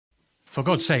For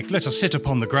God's sake, let us sit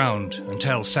upon the ground and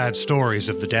tell sad stories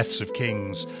of the deaths of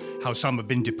kings, how some have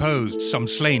been deposed, some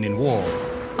slain in war.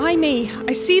 Ay me,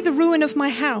 I see the ruin of my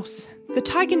house. The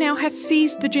tiger now hath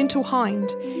seized the gentle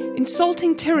hind.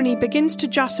 Insulting tyranny begins to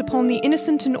jut upon the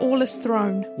innocent and aweless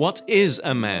throne. What is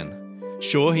a man?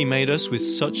 Sure he made us with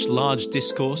such large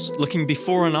discourse, looking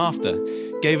before and after,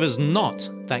 gave us not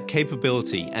that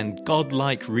capability and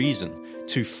godlike reason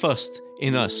to fuss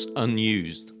in us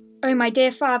unused. O my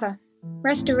dear father,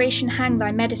 restoration hang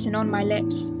thy medicine on my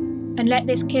lips, and let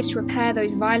this kiss repair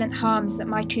those violent harms that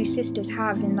my two sisters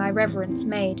have in thy reverence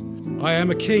made. I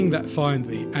am a king that find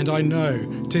thee, and I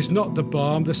know 'tis not the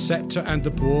balm, the sceptre and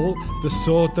the ball, the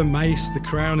sword, the mace, the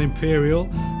crown imperial,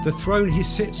 the throne he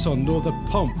sits on, nor the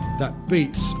pomp that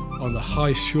beats on the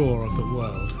high shore of the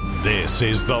world. This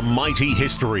is the mighty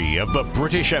history of the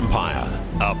British Empire,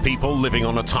 a people living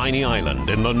on a tiny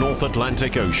island in the North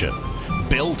Atlantic Ocean,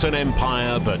 built an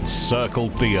empire that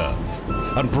circled the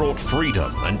earth and brought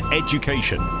freedom and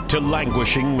education to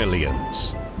languishing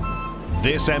millions.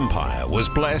 This empire was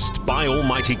blessed by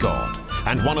Almighty God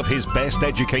and one of his best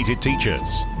educated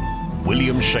teachers,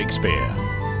 William Shakespeare.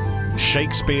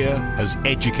 Shakespeare has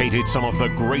educated some of the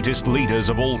greatest leaders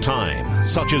of all time,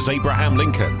 such as Abraham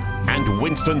Lincoln and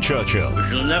Winston Churchill. We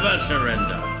shall never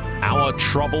surrender. Our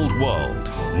troubled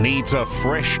world needs a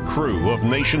fresh crew of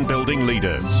nation-building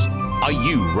leaders. Are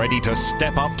you ready to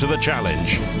step up to the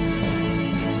challenge?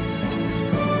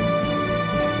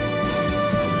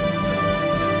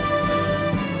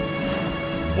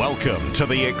 Welcome to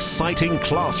the exciting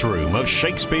classroom of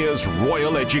Shakespeare's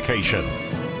Royal Education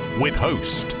with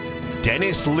host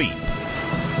Dennis Leap.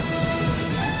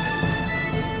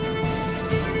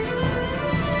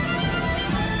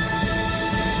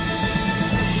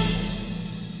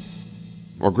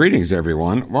 Well, greetings,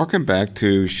 everyone. Welcome back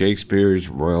to Shakespeare's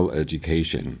Royal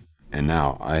Education. And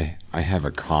now I have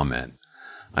a comment.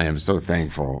 I am so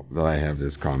thankful that I have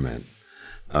this comment.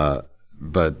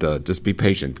 But just be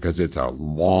patient because it's a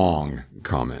long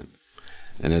comment.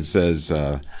 And it says,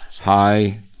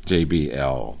 Hi,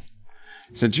 JBL.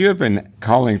 Since you have been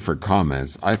calling for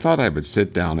comments, I thought I would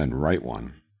sit down and write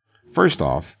one. First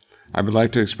off, I would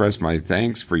like to express my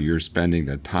thanks for your spending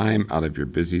the time out of your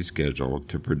busy schedule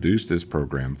to produce this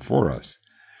program for us.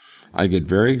 I get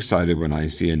very excited when I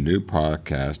see a new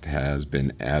podcast has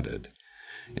been added.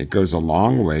 It goes a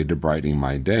long way to brightening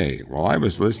my day. While I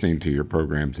was listening to your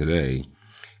program today,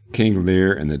 King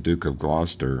Lear and the Duke of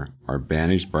Gloucester are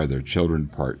banished by their children,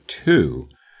 Part 2.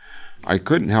 I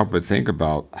couldn't help but think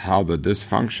about how the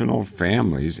dysfunctional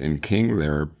families in King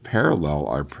Lear parallel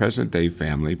our present-day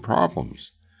family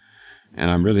problems. And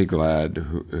I'm really glad,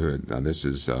 this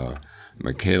is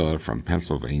Michaela from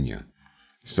Pennsylvania.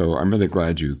 So I'm really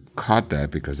glad you caught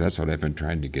that because that's what I've been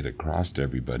trying to get across to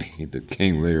everybody, that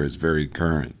King Lear is very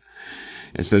current.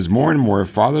 It says, more and more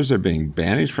fathers are being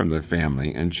banished from the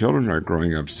family and children are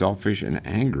growing up selfish and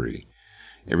angry.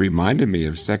 It reminded me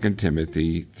of 2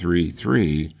 Timothy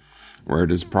 3:3, where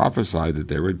it is prophesied that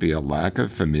there would be a lack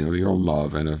of familial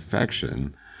love and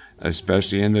affection,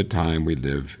 especially in the time we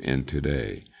live in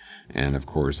today. And of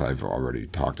course, I've already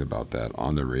talked about that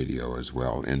on the radio as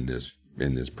well in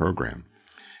this program.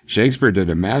 Shakespeare did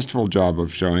a masterful job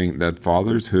of showing that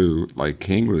fathers who, like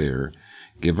King Lear,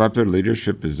 give up their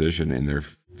leadership position in their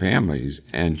families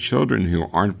and children who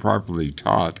aren't properly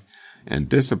taught and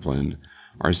disciplined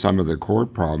are some of the core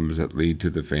problems that lead to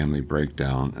the family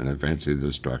breakdown and eventually the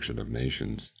destruction of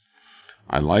nations.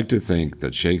 I like to think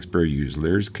that Shakespeare used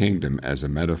Lear's kingdom as a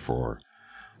metaphor.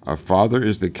 A father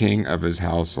is the king of his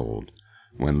household.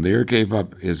 When Lear gave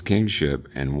up his kingship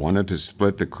and wanted to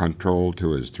split the control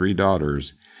to his 3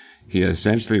 daughters, he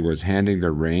essentially was handing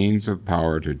the reins of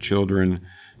power to children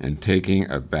and taking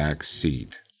a back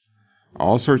seat.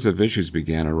 All sorts of issues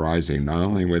began arising not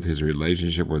only with his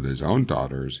relationship with his own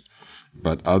daughters,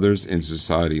 but others in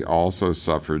society also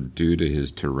suffered due to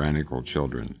his tyrannical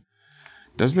children.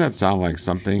 Doesn't that sound like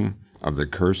something of the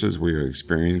curses we are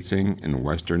experiencing in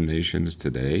Western nations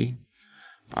today?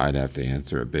 I'd have to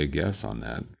answer a big yes on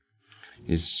that.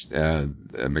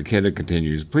 Michaela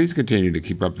continues, please continue to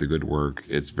keep up the good work.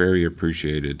 It's very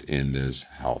appreciated in this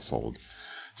household.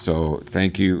 So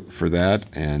thank you for that,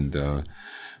 and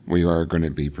we are going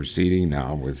to be proceeding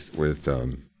now with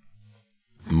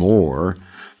more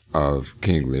of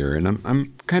King Lear, and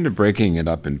I'm kind of breaking it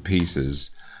up in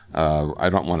pieces. I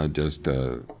don't want to just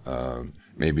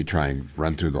maybe try and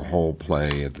run through the whole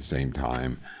play at the same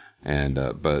time, and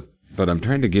but I'm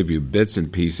trying to give you bits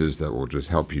and pieces that will just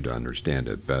help you to understand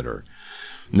it better.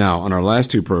 Now, on our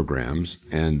last 2 programs,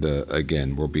 and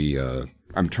again, we'll be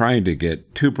I'm trying to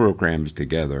get 2 programs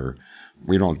together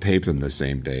we don't tape them the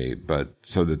same day, but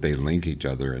so that they link each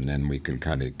other, and then we can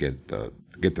kind of get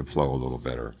the flow a little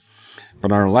better.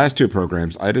 But on our last two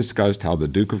programs, I discussed how the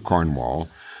Duke of Cornwall,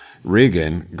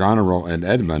 Regan, Goneril, and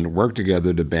Edmund worked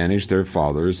together to banish their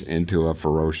fathers into a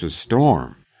ferocious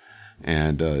storm.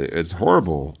 And it's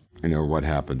horrible, what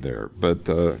happened there. But,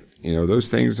 those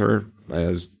things are,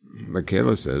 as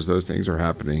Michaela says, those things are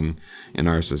happening in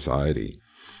our society.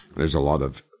 There's a lot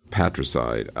of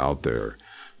patricide out there.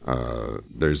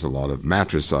 There's a lot of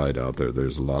matricide out there.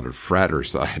 There's a lot of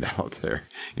fratricide out there.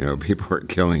 People are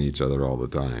killing each other all the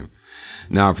time.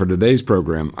 Now, for today's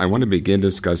program, I want to begin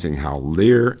discussing how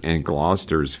Lear and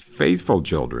Gloucester's faithful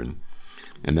children,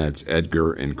 and that's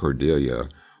Edgar and Cordelia,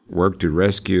 worked to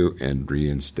rescue and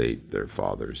reinstate their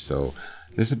fathers. So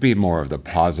this would be more of the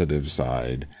positive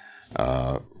side,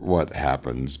 what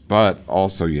happens. But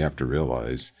also you have to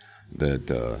realize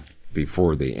that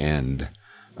before the end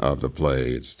of the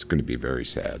play, it's going to be very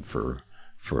sad for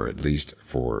at least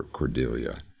for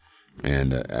Cordelia.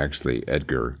 And actually,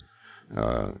 Edgar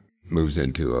moves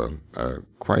into a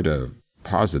quite a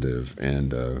positive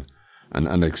and an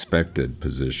unexpected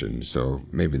position. So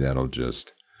maybe that'll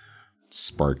just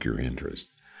spark your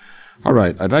interest. All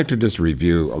right, I'd like to just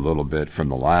review a little bit from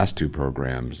the last two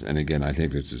programs. And again, I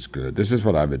think this is good. This is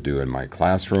what I would do in my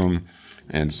classroom.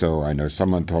 And so I know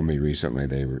someone told me recently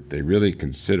they really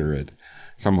consider it.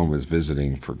 Someone was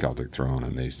visiting for Celtic Throne,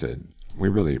 and they said, "We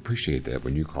really appreciate that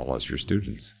when you call us your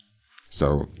students."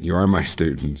 So you are my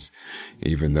students,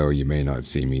 even though you may not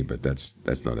see me, but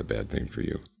that's not a bad thing for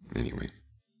you. Anyway.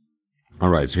 All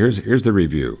right, so here's the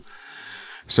review.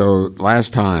 So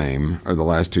last time, or the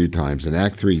last two times, in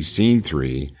Act 3, Scene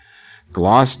 3,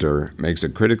 Gloucester makes a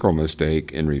critical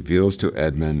mistake and reveals to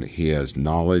Edmund he has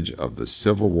knowledge of the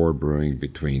civil war brewing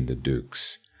between the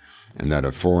dukes, and that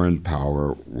a foreign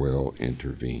power will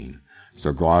intervene.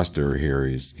 So Gloucester here,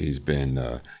 he's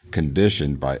been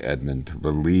conditioned by Edmund to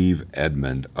believe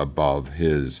Edmund above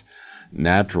his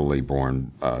naturally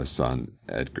born son,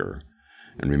 Edgar.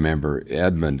 And remember,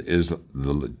 Edmund is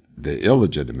the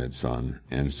illegitimate son,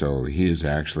 and so he is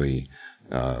actually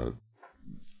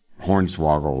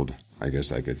hornswoggled, I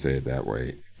guess I could say it that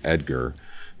way, Edgar,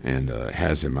 and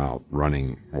has him out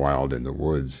running wild in the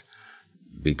woods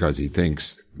because he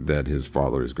thinks that his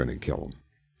father is going to kill him.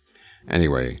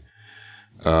 Anyway,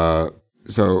 so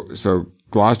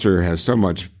Gloucester has so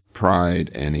much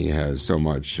pride and he has so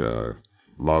much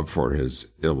love for his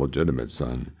illegitimate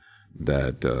son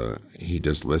that he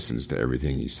just listens to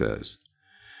everything he says.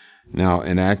 Now,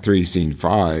 in Act 3, Scene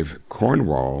 5,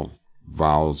 Cornwall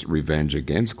vows revenge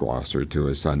against Gloucester to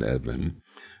his son Edmund,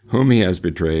 whom he has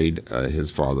betrayed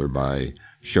his father by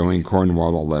showing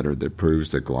Cornwall a letter that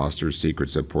proves that Gloucester's secret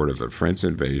support of a French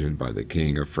invasion by the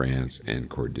King of France and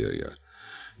Cordelia.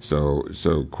 So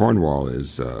Cornwall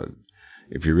is,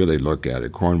 if you really look at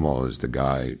it, Cornwall is the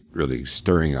guy really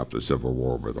stirring up the Civil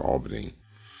War with Albany.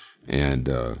 And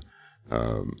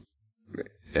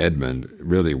Edmund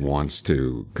really wants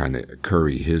to kind of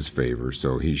curry his favor,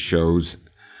 so he shows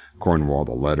Cornwall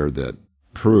the letter that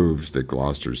proves that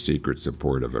Gloucester's secret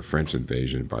support of a French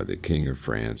invasion by the King of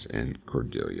France and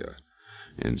Cordelia.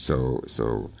 And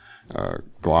so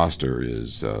Gloucester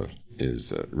is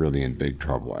really in big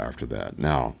trouble after that.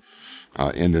 Now,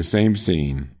 in the same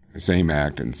scene, same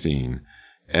act and scene,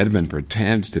 Edmund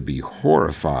pretends to be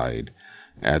horrified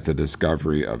at the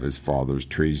discovery of his father's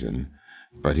treason,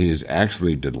 but he is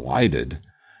actually delighted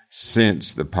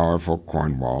since the powerful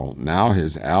Cornwall, now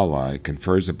his ally,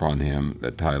 confers upon him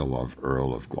the title of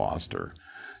Earl of Gloucester.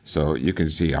 So you can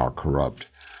see how corrupt,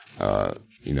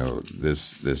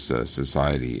 this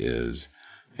society is.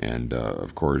 And,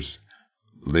 of course,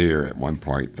 Lear at one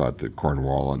point thought that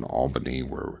Cornwall and Albany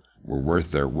were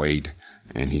worth their weight,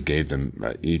 and he gave them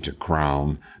each a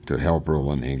crown to help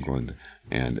rule in England,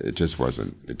 and it just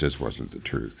wasn't the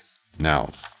truth.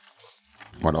 Now,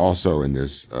 what also in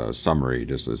this summary,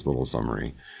 just this little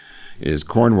summary, is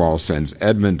Cornwall sends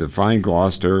Edmund to find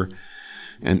Gloucester,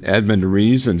 and Edmund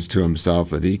reasons to himself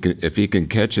that if he can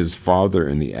catch his father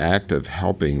in the act of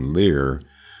helping Lear,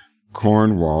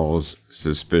 Cornwall's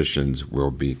suspicions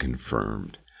will be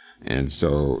confirmed. And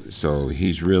so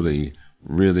he's really,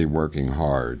 really working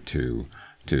hard to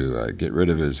get rid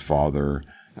of his father.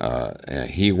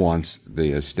 He wants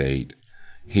the estate.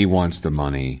 He wants the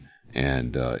money.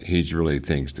 And he really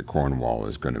thinks that Cornwall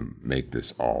is going to make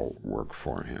this all work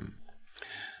for him.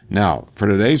 Now, for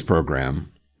today's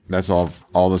program, that's all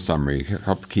the summary.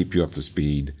 Help keep you up to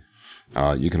speed.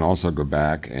 You can also go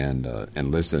back and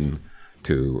listen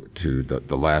to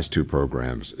the last two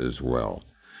programs as well.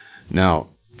 Now,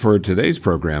 for today's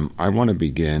program, I want to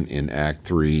begin in Act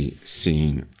 3,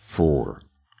 Scene 4.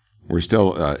 We're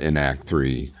still in Act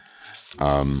 3.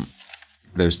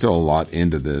 There's still a lot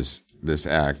into this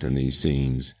act and these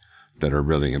scenes that are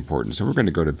really important. So we're going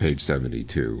to go to page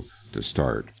 72 to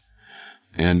start.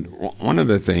 And one of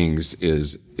the things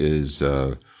is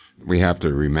we have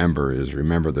to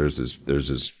remember there's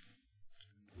this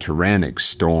tyrannic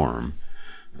storm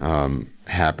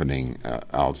happening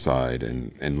outside,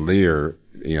 and Lear,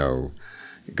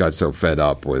 got so fed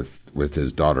up with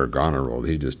his daughter Goneril,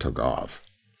 he just took off,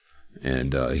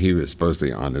 and he was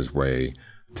supposedly on his way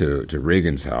to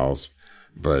Regan's house,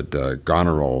 but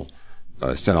Goneril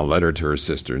sent a letter to her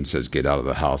sister and says, "Get out of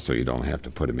the house so you don't have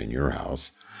to put him in your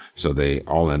house." So they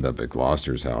all end up at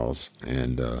Gloucester's house,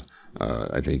 and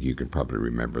I think you can probably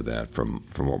remember that from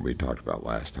what we talked about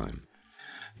last time.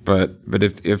 But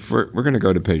if we're going to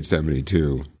go to page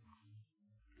 72,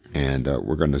 and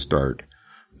we're going to start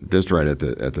just right at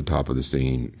the top of the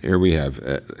scene. Here we have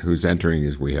who's entering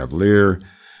is we have Lear,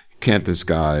 Kent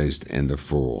disguised, and the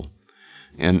Fool.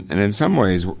 And in some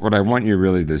ways, what I want you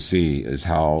really to see is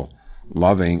how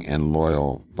loving and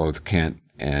loyal both Kent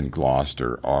and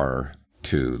Gloucester are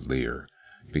to Lear,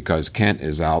 because Kent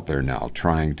is out there now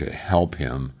trying to help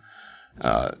him,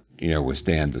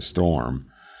 withstand the storm,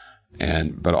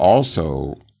 but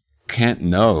also Kent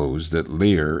knows that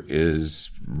Lear is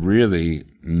really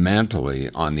mentally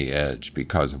on the edge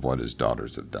because of what his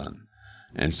daughters have done,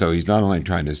 and so he's not only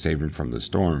trying to save him from the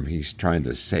storm, he's trying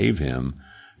to save him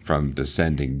from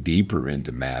descending deeper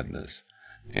into madness,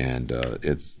 and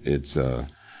it's.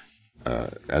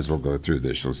 As we'll go through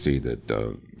this, you'll see that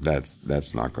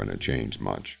that's not going to change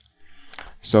much.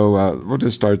 So we'll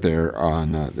just start there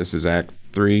on this is Act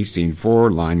 3, Scene 4,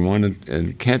 Line 1,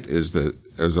 and Kent is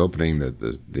opening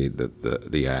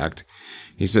the act.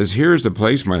 He says, "Here is the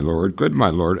place, my lord. Good my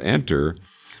lord, enter.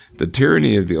 The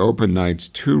tyranny of the open night's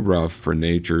too rough for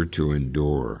nature to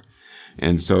endure."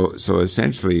 And so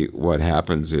essentially, what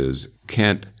happens is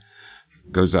Kent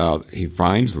goes out. He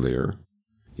finds Lear.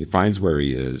 He finds where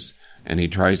he is. And he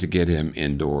tries to get him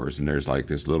indoors, and there's like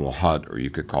this little hut, or you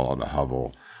could call it a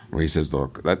hovel, where he says,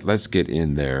 "Look, let's get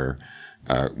in there.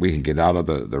 We can get out of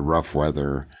the rough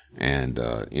weather, and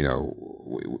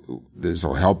this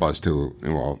will help us to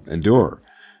endure."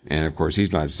 And of course,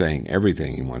 he's not saying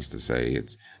everything he wants to say.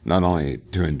 It's not only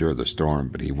to endure the storm,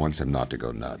 but he wants him not to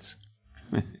go nuts,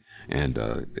 and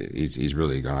he's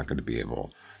really not going to be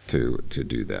able to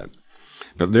do that.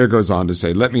 But Lear goes on to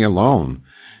say, "Let me alone."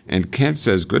 And Kent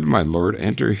says, "Good my lord,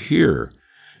 enter here."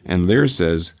 And Lear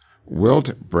says,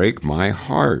 "Wilt break my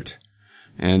heart."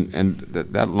 And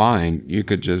that line, you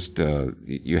could just,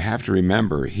 you have to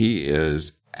remember, he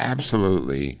is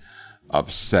absolutely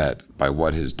upset by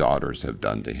what his daughters have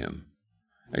done to him,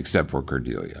 except for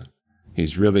Cordelia.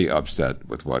 He's really upset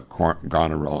with what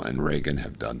Goneril and Regan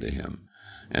have done to him,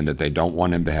 and that they don't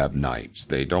want him to have knights.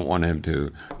 They don't want him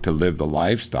to live the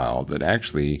lifestyle that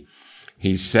actually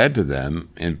he said to them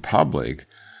in public,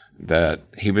 that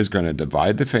he was going to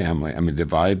divide the family,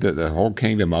 divide the whole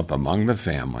kingdom up among the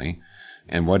family,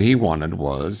 and what he wanted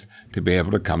was to be able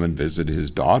to come and visit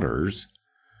his daughters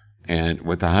and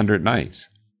with 100 knights.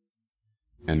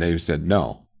 And they said,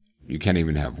 "No, you can't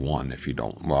even have one if you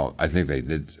don't." Well, I think they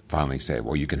did finally say,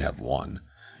 "Well, you can have one."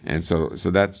 And so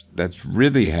that's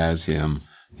really has him.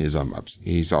 He's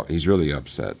really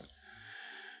upset,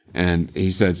 and he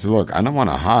says, "Look, I don't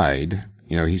want to hide."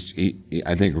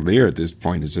 I think Lear at this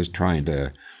point is just trying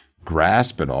to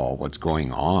grasp at all what's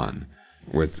going on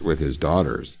with his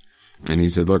daughters, and he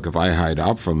said, "Look, if I hide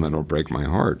out from them, it'll break my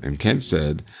heart." And Kent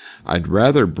said, "I'd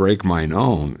rather break mine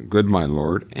own. Good my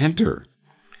lord, enter."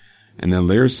 And then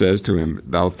Lear says to him,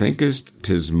 "Thou thinkest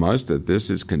 'tis much that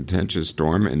this contentious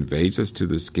storm invades us to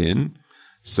the skin?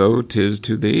 So 'tis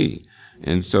to thee."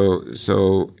 And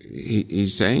so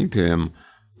he's saying to him,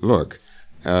 "Look,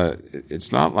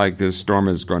 it's not like this storm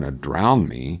is going to drown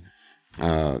me.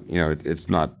 It's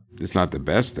not the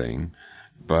best thing,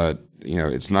 but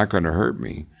it's not going to hurt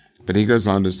me." But he goes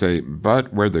on to say,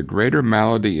 "But where the greater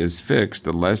malady is fixed,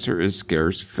 the lesser is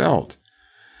scarce felt.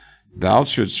 Thou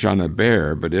shouldst shun a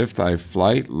bear, but if thy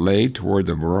flight lay toward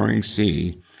the roaring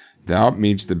sea, thou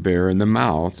meets the bear in the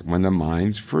mouth when the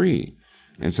mind's free."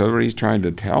 And so what he's trying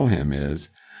to tell him is,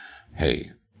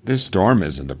 hey, this storm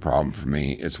isn't the problem for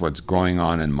me. It's what's going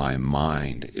on in my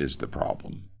mind is the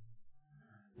problem.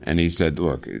 And he said,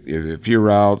 "Look, if you're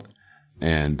out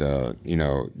and,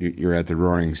 you're at the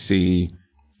roaring sea,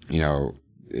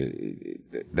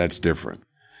 that's different."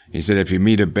 He said, "If you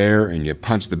meet a bear and you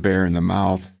punch the bear in the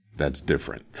mouth, that's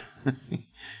different."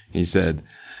 He said,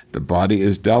 "The body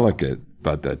is delicate,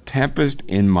 but the tempest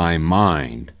in my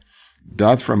mind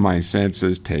doth from my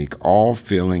senses take all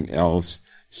feeling else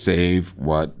save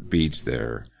what beats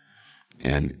there.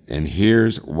 And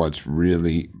here's what's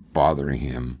really bothering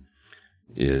him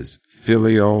is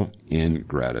filial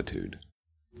ingratitude.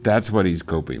 That's what he's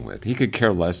coping with. He could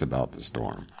care less about the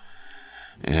storm.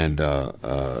 And,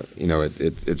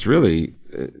 it's really,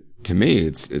 to me,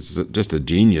 it's just a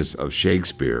genius of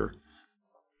Shakespeare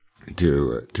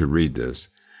to read this.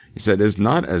 He said, "It's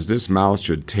not as this mouth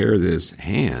should tear this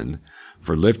hand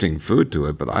for lifting food to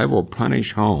it, but I will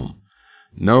punish home.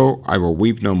 No, I will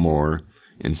weep no more.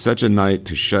 In such a night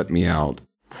to shut me out.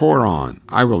 Pour on,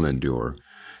 I will endure."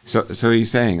 So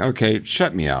he's saying, okay,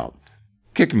 shut me out.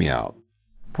 Kick me out.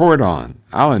 Pour it on.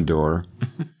 I'll endure.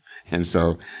 And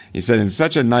so he said, in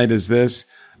such a night as this,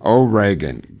 O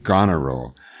Regan,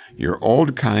 Goneril, your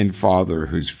old kind father,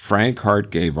 whose frank heart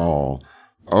gave all,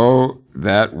 oh,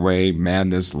 that way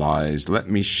madness lies. Let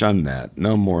me shun that.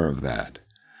 No more of that.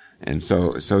 And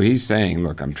so he's saying,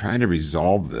 look, I'm trying to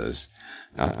resolve this.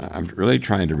 I'm really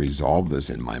trying to resolve this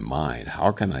in my mind.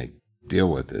 How can I deal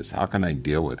with this? How can I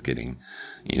deal with getting,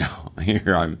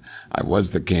 here I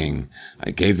was the king.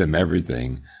 I gave them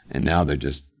everything, and now they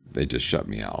just shut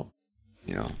me out.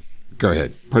 Go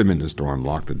ahead, put him in the storm,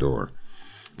 lock the door.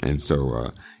 And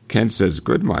so Kent says,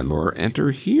 "Good, my lord,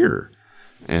 enter here."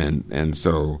 And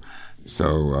so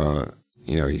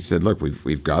he said, "Look,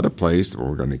 we've got a place where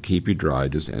we're going to keep you dry.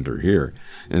 Just enter here."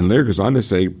 And Lear goes on to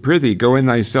say, "Prithee, go in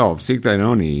thyself, seek thine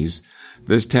own ease.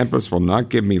 This tempest will not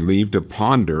give me leave to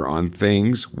ponder on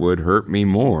things would hurt me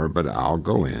more, but I'll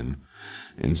go in."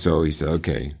 And so he said,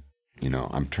 okay,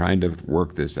 I'm trying to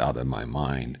work this out in my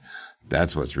mind.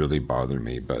 That's what's really bothering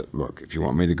me. But look, if you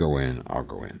want me to go in, I'll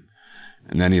go in.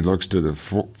 And then he looks to the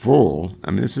fool.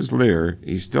 I mean, this is Lear.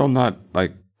 He's still not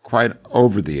quite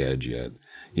over the edge yet.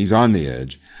 He's on the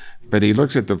edge. But he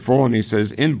looks at the fool and he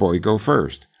says, "In, boy, go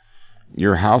first.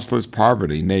 Your houseless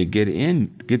poverty, nay, get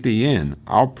thee in.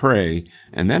 I'll pray,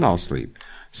 and then I'll sleep."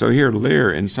 So here,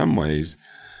 Lear, in some ways,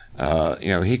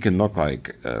 he can look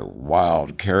like a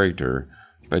wild character,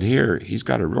 but here he's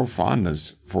got a real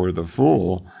fondness for the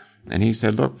fool, and he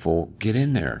said, "Look, fool, get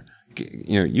in there.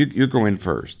 You go in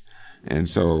first." And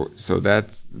so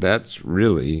that's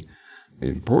really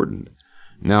important.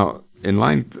 Now, in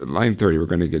line 30, we're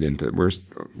going to get into.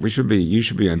 You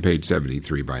should be on page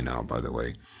 73 by now, by the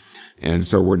way. And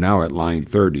so we're now at line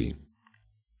 30.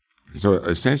 So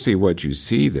essentially what you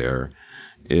see there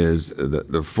is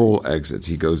the fool exits.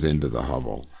 He goes into the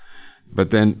hovel. But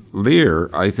then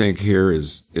Lear, I think here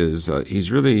is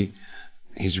he's really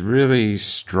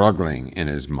struggling in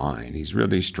his mind. He's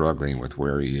really struggling with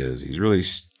where he is. He's really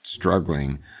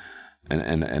struggling.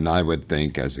 And I would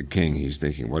think as a king, he's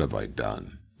thinking, what have I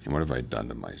done? And what have I done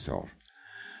to myself?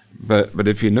 But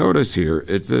if you notice here,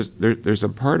 there's a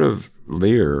part of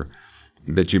Lear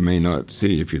that you may not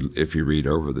see if you read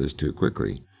over this too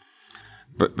quickly.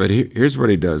 But here's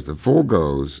what he does. The fool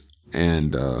goes,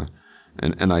 and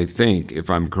I think,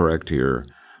 if I'm correct here,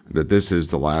 that this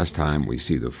is the last time we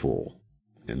see the fool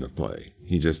in the play.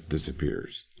 He just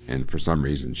disappears. And for some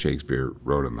reason, Shakespeare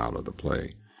wrote him out of the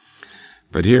play.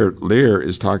 But here, Lear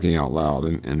is talking out loud,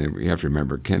 and you have to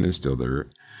remember, Ken is still there.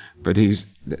 But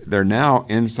they're now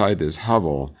inside this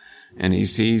hovel, and he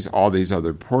sees all these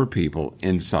other poor people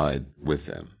inside with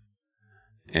them.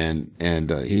 And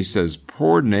he says,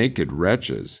 "Poor naked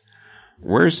wretches,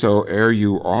 wheresoe'er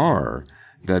you are,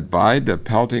 that bide the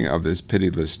pelting of this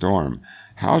pitiless storm,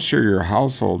 how shall your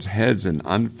household's heads and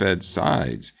unfed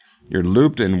sides, your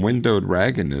looped and windowed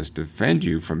raggedness, defend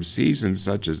you from seasons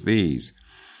such as these?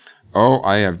 Oh,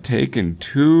 I have taken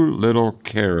too little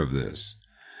care of this."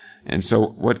 And so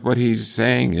what he's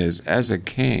saying is, as a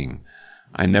king,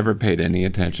 I never paid any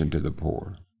attention to the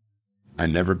poor. I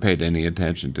never paid any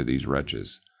attention to these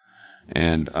wretches.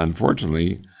 And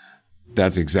unfortunately,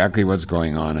 that's exactly what's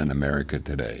going on in America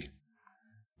today.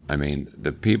 I mean,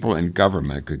 the people in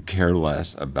government could care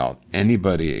less about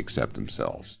anybody except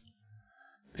themselves.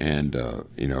 And,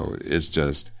 it's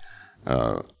just,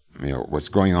 what's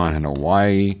going on in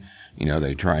Hawaii.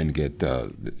 They try and get,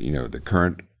 the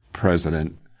current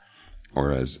president,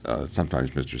 or as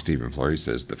sometimes Mr. Stephen Flory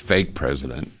says, the fake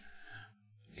president.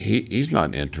 He's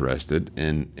not interested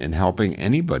in helping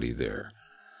anybody there.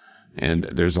 And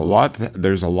there's a lot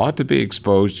to be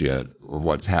exposed yet of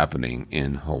what's happening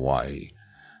in Hawaii.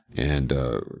 And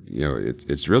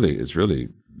it's really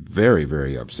very,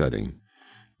 very upsetting.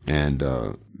 And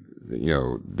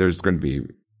there's going to be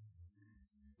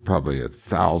probably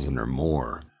 1,000 or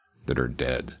more that are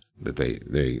dead, that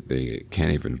they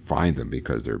can't even find them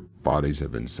because their bodies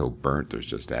have been so burnt there's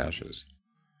just ashes.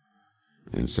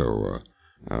 And so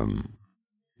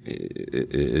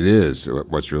it is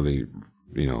what's really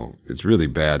it's really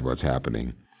bad what's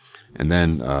happening. And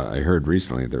then I heard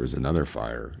recently there was another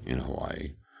fire in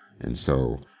Hawaii, and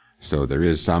so there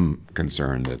is some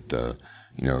concern that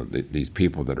these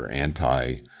people that are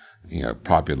anti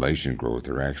population growth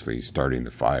are actually starting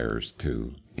the fires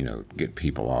to get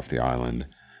people off the island,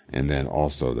 and then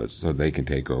also that so they can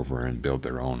take over and build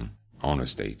their own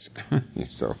estates.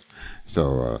 So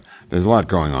there's a lot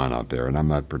going on out there, and I'm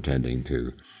not pretending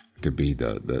to be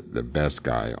the best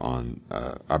guy on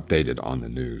updated on the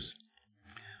news.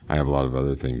 I have a lot of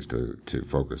other things to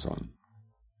focus on.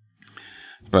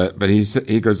 But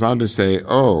he goes on to say,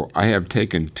 "Oh, I have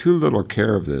taken too little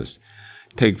care of this.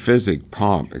 Take physic,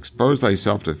 pomp, expose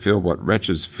thyself to feel what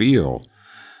wretches feel,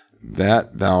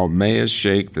 that thou mayest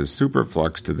shake the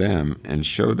superflux to them and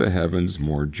show the heavens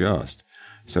more just."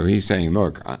 So he's saying,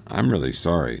 look, I'm really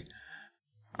sorry.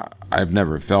 I've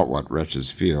never felt what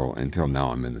wretches feel until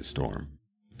now I'm in the storm.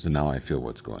 So now I feel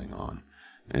what's going on,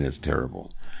 and it's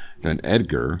terrible. Then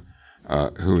Edgar,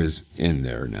 who is in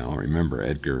there now, remember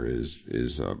Edgar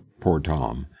is poor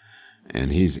Tom,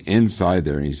 and he's inside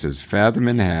there, and he says, fathom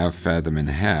and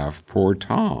half, poor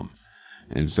Tom.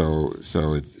 And so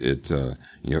it's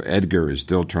Edgar is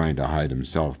still trying to hide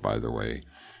himself, by the way,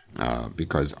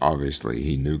 because obviously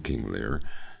he knew King Lear,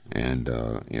 and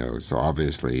so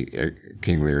obviously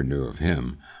King Lear knew of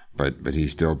him, but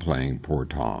he's still playing poor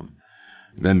Tom.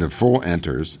 Then the fool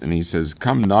enters, and he says,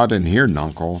 "Come not in here,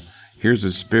 nuncle. Here's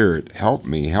a spirit. Help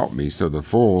me, help me." So the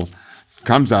fool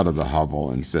comes out of the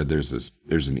hovel and said,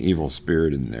 "There's an evil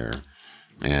spirit in there,"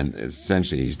 and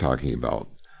essentially he's talking about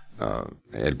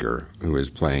Edgar, who is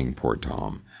playing poor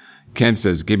Tom. Kent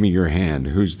says, "Give me your hand.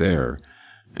 Who's there?"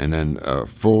 And then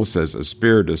Fool says, a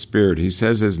spirit. He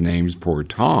says his name's poor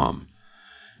Tom.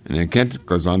 And then Kent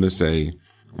goes on to say,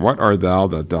 "What art thou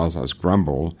that thou dost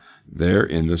grumble there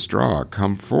in the straw?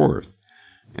 Come forth."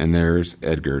 And there's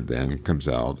Edgar then comes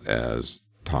out as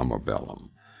Tom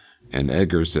O'Bellum. And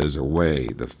Edgar says, "Away,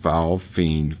 the foul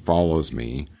fiend follows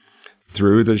me.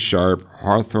 Through the sharp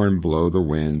hawthorn blow the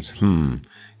winds.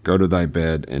 Go to thy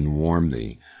bed and warm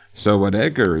thee." So what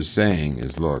Edgar is saying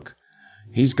is, look,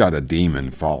 he's got a demon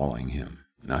following him.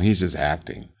 Now he's just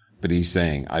acting, but he's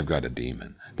saying, I've got a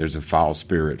demon. There's a foul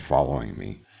spirit following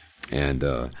me. And,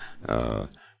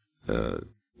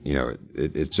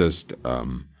 it's just,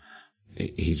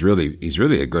 he's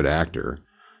really a good actor.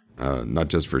 Not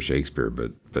just for Shakespeare,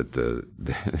 but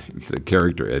the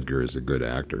character Edgar is a good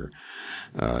actor,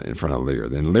 in front of Lear.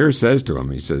 Then Lear says to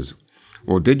him, he says,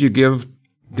 "Well, did you give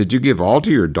all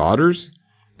to your daughters?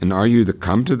 And are you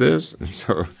come to this?" And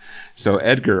so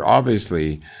Edgar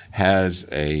obviously has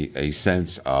a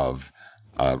sense of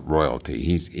royalty.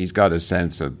 He's got a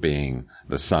sense of being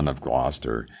the son of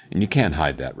Gloucester, and you can't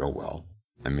hide that real well.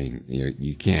 I mean,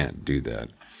 you can't do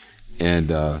that.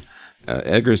 And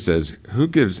Edgar says, "Who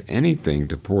gives anything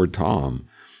to poor Tom,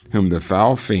 whom the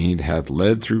foul fiend hath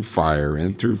led through fire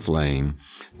and through flame,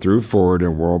 through ford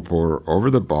and whirlpool, over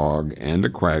the bog and the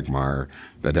quagmire,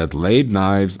 that hath laid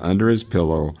knives under his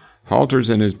pillow, halters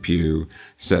in his pew,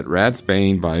 set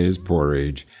ratsbane by his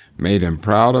porridge, made him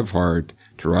proud of heart,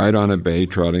 to ride on a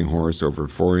bay-trotting horse over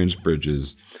 4-inch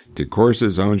bridges, to course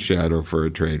his own shadow for a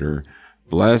traitor,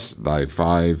 bless thy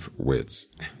 5 wits."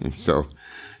 And so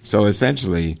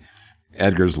essentially,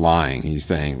 Edgar's lying. He's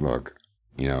saying, look,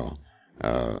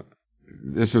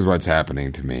 this is what's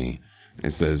happening to me.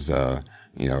 It says,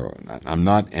 I'm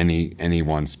not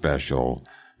anyone special.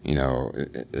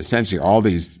 Essentially all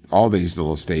these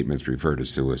little statements refer to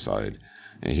suicide.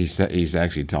 And he's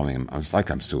actually telling him, it's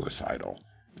like I'm suicidal.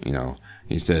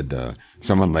 He said,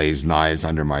 someone lays knives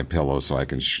under my pillow so I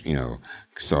can,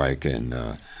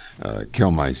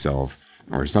 kill myself.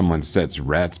 Or someone sets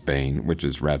ratsbane, which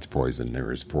is rat's poison,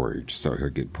 near his porridge, so he'll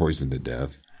get poisoned to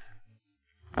death.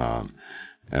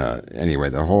 Anyway,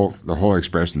 the whole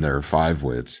expression there of 5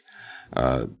 wits,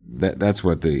 that's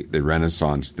what the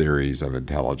Renaissance theories of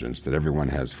intelligence, that everyone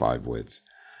has 5 wits.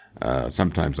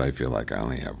 Sometimes I feel like I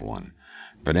only have 1.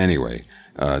 But anyway,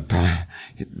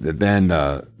 then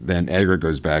Edgar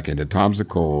goes back into Tom's a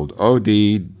cold,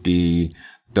 O-D, D,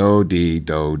 do-dee,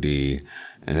 do-dee.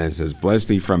 And it says, "Bless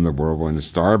thee from the whirlwind,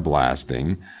 star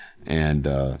blasting." And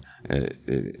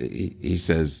he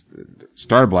says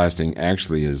star blasting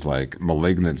actually is like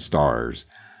malignant stars.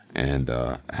 And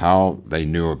how they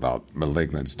knew about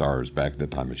malignant stars back at the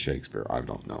time of Shakespeare, I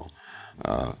don't know.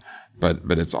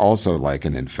 But it's also like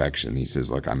an infection. He says,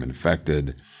 "Look, I'm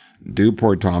infected. Do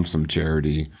poor Tom some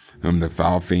charity, whom the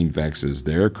foul fiend vexes.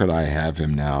 There could I have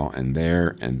him now, and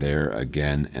there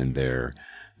again, and there."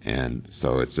 And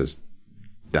so it's just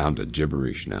down to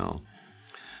gibberish now.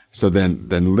 So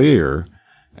then Lear,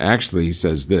 actually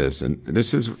says this, and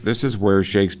this is where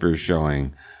Shakespeare's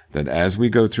showing that as we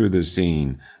go through the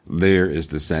scene, Lear is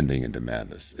descending into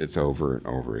madness. It's over and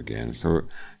over again. So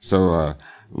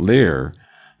Lear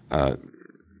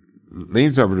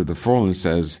leans over to the fool and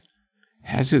says,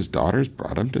 "Has his daughters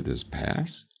brought him to this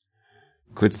pass?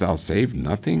 Couldst thou save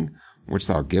nothing? Wouldst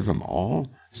thou give him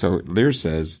all?" So Lear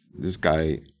says, this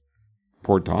guy,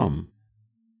 poor Tom,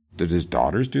 did his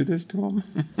daughters do this to him?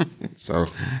 So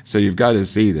you've got to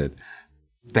see that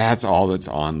that's all that's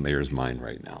on Lear's mind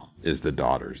right now, is the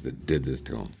daughters that did this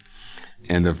to him.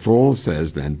 And the fool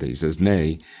says then, he says,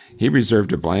 "Nay, he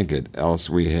reserved a blanket, else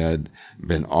we had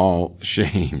been all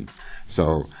shamed."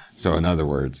 So in other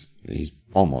words, he's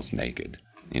almost naked,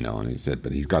 and he said,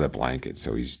 but he's got a blanket,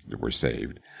 so we're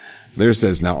saved. Lear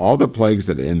says, "Now all the plagues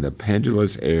that in the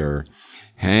pendulous air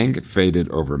hang faded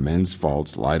over men's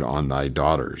faults light on thy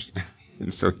daughters."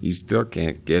 And so he still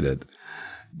can't get it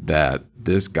that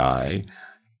this guy,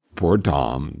 poor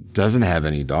Tom, doesn't have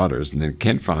any daughters. And then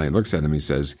Kent finally looks at him. He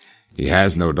says, "He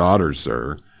has no daughters,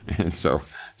 sir." And so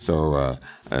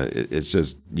it's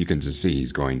just, you can just see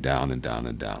he's going down and down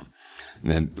and down.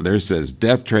 And then Lear says,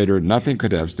 "Death, traitor, nothing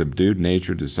could have subdued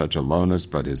nature to such a lowness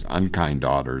but his unkind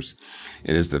daughters.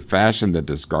 It is the fashion that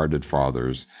discarded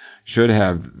fathers should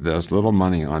have thus little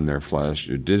money on their flesh.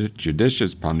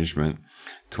 Judicious punishment,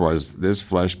 'twas this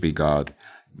flesh begot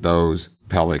those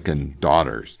pelican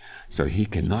daughters." So he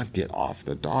cannot get off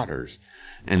the daughters.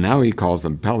 And now he calls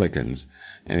them pelicans.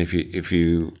 And if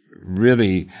you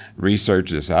really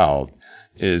research this out,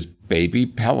 is baby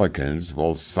pelicans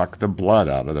will suck the blood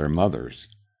out of their mothers.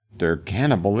 They're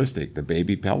cannibalistic, the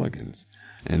baby pelicans.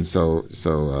 And so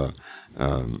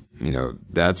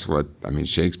that's what,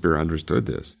 Shakespeare understood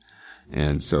this.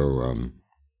 And so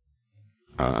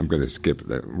I'm going to skip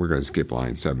that. We're going to skip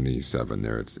line 77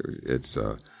 there. It's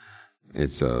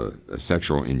a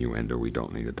sexual innuendo we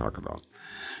don't need to talk about.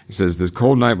 He says, "This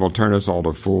cold night will turn us all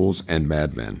to fools and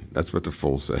madmen." That's what the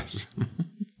fool says.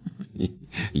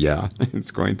 Yeah, it's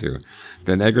going to.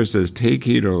 Then Edgar says, "Take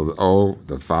heed, O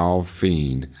the foul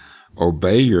fiend.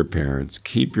 Obey your parents.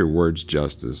 Keep your words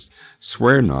justice.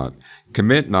 Swear not.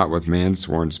 Commit not with man's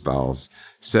sworn spouse.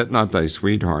 Set not thy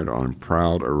sweetheart on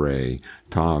proud array.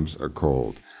 Tom's a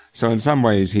cold." So in some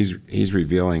ways, he's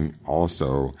revealing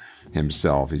also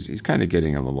himself. He's kind of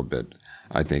getting a little bit,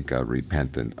 I think,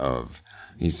 repentant of.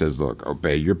 He says, "Look,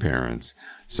 obey your parents."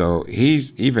 So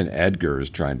even Edgar is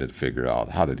trying to figure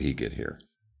out, how did he get here?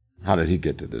 How did he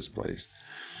get to this place?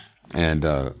 And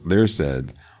Lear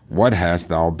said, "What hast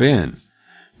thou been?"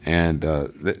 And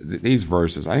these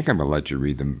verses, I think I'm going to let you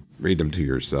read them to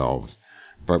yourselves.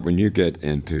 But when you get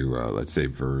into, let's say,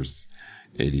 verse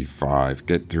 85,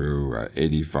 get through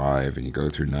 85 and you go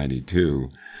through 92,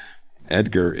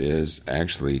 Edgar is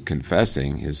actually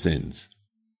confessing his sins.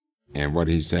 And what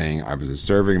he's saying, "I was a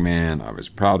serving man, I was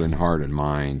proud in heart and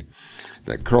mind,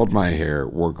 that curled my hair,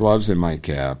 wore gloves in my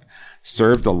cap,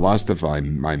 served the lust of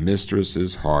my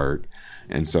mistress's heart."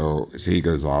 And so he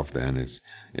goes off then,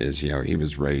 he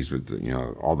was raised with,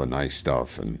 all the nice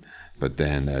stuff. But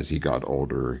then as he got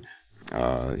older,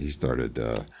 he started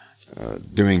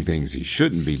doing things he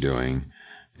shouldn't be doing.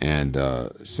 And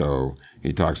so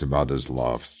he talks about his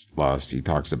lust. He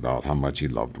talks about how much he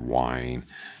loved wine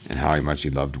and how much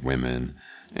he loved women.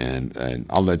 And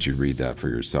I'll let you read that for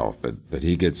yourself. But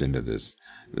he gets into this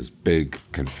big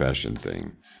confession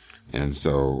thing. And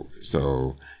so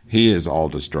he is all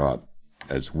distraught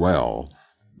as well,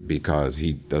 because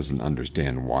he doesn't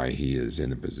understand why he is in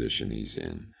the position he's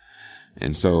in.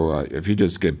 And so if you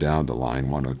just skip down to line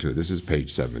 102, this is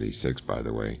page 76, by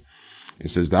the way. It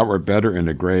says, "Thou wert better in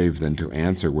a grave than to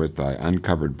answer with thy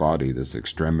uncovered body this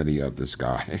extremity of the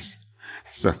skies."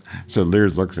 So Lear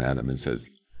looks at him and says,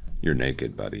 "You're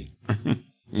naked, buddy."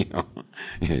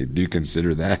 Do you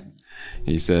consider that?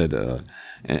 He said,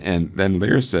 and then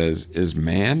Lear says, "Is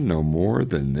man no more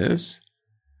than this?"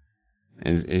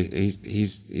 And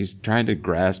he's trying to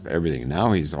grasp everything.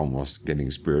 Now he's almost getting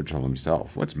spiritual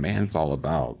himself. What's man's all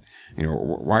about?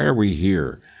 Why are we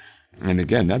here? And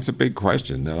again, that's a big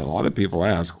question that a lot of people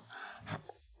ask.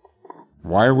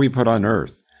 Why are we put on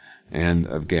earth? And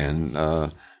again,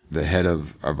 the head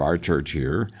of our church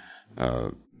here,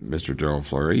 Mr. Gerald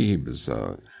Fleury,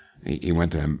 he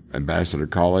went to Ambassador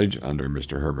College under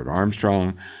Mr. Herbert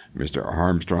Armstrong. Mr.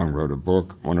 Armstrong wrote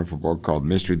a wonderful book called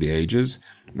Mystery of the Ages,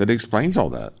 that explains all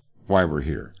that. Why we're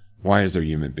here. Why is there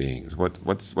human beings?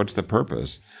 What's the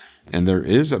purpose? And there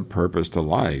is a purpose to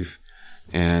life,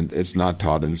 and it's not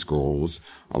taught in schools.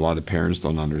 A lot of parents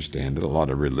don't understand it. A lot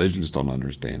of religions don't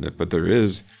understand it. But there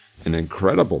is an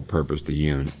incredible purpose to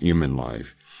human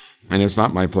life. And it's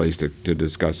not my place to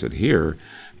discuss it here,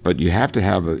 But you have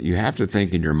to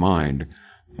think in your mind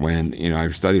when,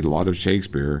 I've studied a lot of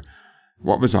Shakespeare,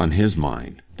 what was on his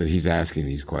mind that he's asking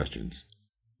these questions.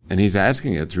 And he's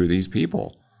asking it through these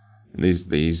people,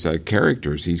 these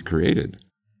characters he's created.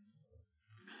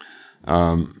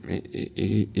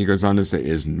 He goes on to say,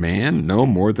 is man no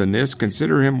more than this?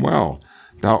 Consider him well.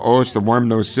 Thou owest the worm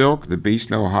no silk, the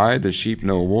beast no hide, the sheep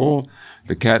no wool,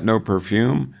 the cat no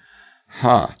perfume.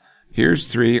 Ha! Here's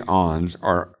three ons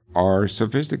are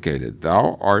sophisticated.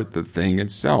 Thou art the thing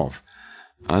itself.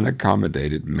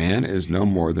 Unaccommodated, man is no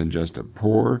more than just a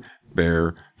poor,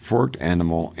 bare, forked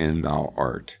animal, and thou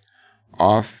art.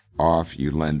 Off,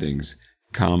 you lendings,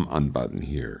 come unbutton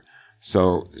here.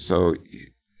 So,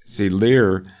 see,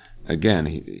 Lear,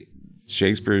 again,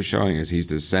 Shakespeare is showing us he's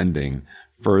descending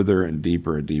further and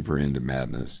deeper into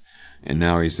madness. And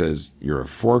now he says, you're a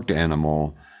forked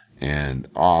animal, and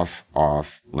off,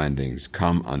 lendings,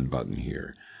 come unbutton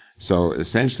here. So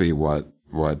essentially what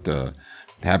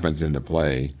happens in the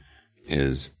play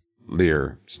is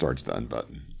Lear starts to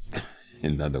unbutton.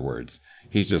 In other words,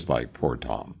 he's just like poor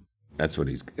Tom. That's what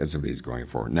he's going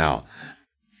for. Now,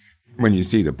 when you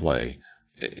see the play,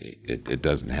 it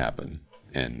doesn't happen.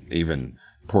 And even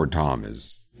poor Tom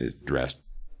is dressed,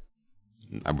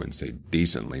 I wouldn't say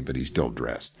decently, but he's still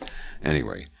dressed.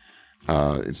 Anyway,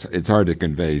 it's hard to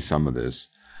convey some of this,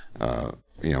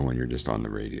 when you're just on the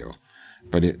radio.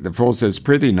 But the fool says,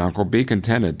 prithee, nuncle, be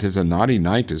contented. 'Tis a naughty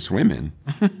night to swim in.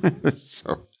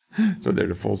 So there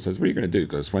the fool says, what are you going to do?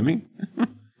 Go swimming?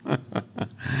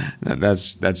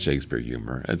 That's Shakespeare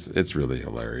humor. It's really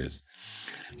hilarious.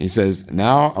 He says,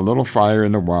 now a little fire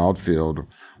in the wild field,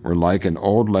 were like an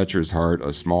old lecher's heart,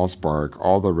 a small spark,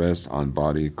 all the rest on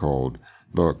body cold.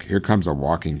 Look, here comes a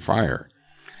walking fire.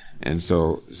 And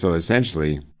so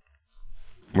essentially,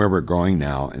 where we're going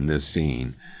now in this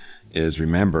scene is,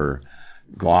 remember,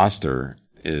 Gloucester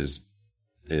is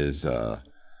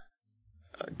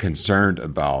concerned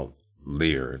about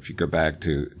Lear. If you go back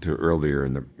to earlier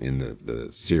in the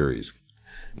series,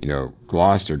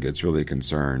 Gloucester gets really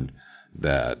concerned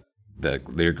that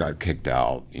Lear got kicked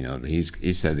out. He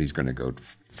said he's going to go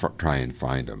try and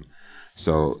find him.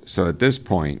 So at this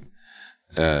point,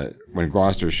 when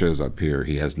Gloucester shows up here,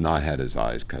 he has not had his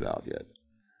eyes cut out yet,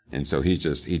 and so he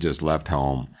just left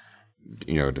home,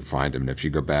 to find him. And if you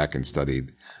go back and study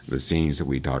the scenes that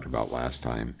we talked about last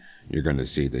time, you're going to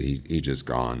see that he's just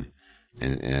gone,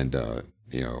 and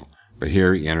But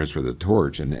here he enters with a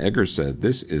torch, and Edgar said,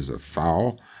 "This is a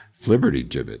foul flibberty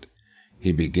gibbet."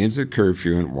 He begins the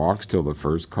curfew and walks till the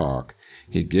first cock.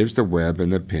 He gives the web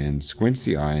and the pin, squints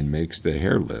the eye, and makes the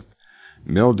hair lip.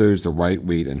 Mildews the white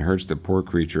wheat and hurts the poor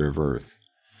creature of earth.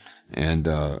 And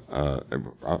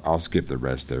I'll skip the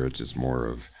rest there. It's just more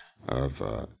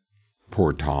of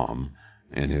poor Tom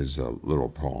and his little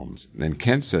poems. Then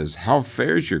Kent says, "How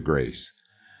fares your grace?"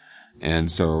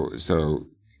 And so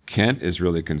Kent is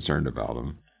really concerned about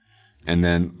him. And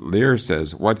then Lear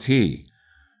says, "What's he?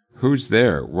 Who's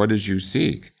there? What does you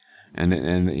seek?"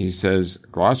 And he says,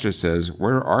 Gloucester says,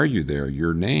 "Where are you there?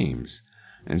 Your names."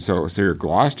 And so here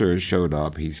Gloucester has showed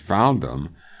up. He's found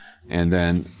them. And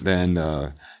then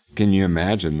can you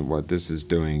imagine what this is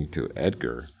doing to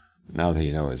Edgar now that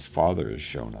his father has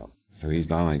shown up? So he's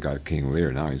not only got King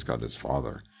Lear, now he's got his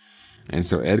father. And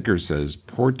so Edgar says,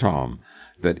 "Poor Tom,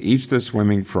 that eats the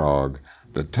swimming frog,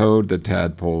 the toad, the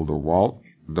tadpole, the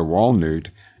walnut,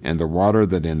 and the water,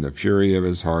 that in the fury of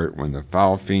his heart, when the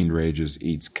foul fiend rages,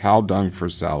 eats cow dung for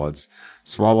salads,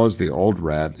 swallows the old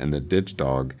rat and the ditch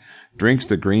dog, drinks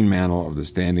the green mantle of the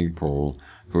standing pool,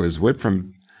 who is whipped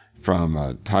from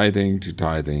tithing to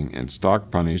tithing, and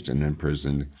stock punished and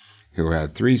imprisoned, who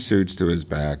had 3 suits to his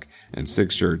back and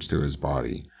 6 shirts to his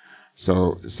body."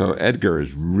 So Edgar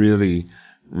is really,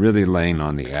 really laying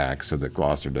on the axe so that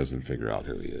Gloucester doesn't figure out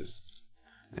who he is.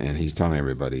 And he's telling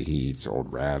everybody he eats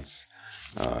old rats,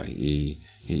 he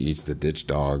eats the ditch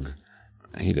dog.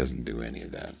 He doesn't do any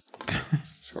of that.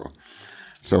 So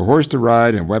horse to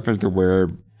ride and weapons to wear,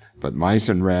 but mice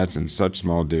and rats and such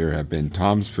small deer have been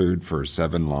Tom's food for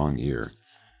 7 long year.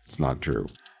 It's not true.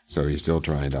 So he's still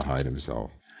trying to hide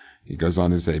himself. He goes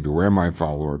on to say, "Beware, my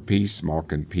follower, peace,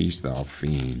 Malkin, peace, thou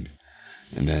fiend."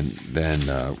 And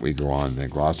then we go on. Then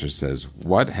Gloucester says,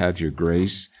 "What, hath your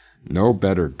grace no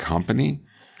better company?"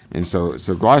 And so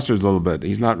Gloucester's a little bit,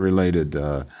 he's not related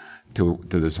to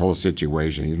this whole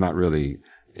situation. He's not really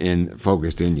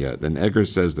focused in yet. Then Edgar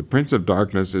says, "The Prince of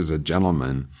Darkness is a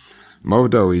gentleman.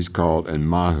 Modo he's called, and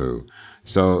Mahu."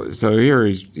 So here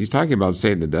he's talking about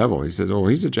Satan the devil. He says, "Oh,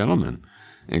 he's a gentleman."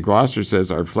 And Gloucester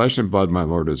says, "Our flesh and blood, my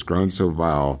lord, has grown so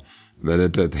vile that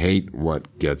it doth hate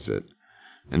what gets it."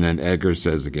 And then Edgar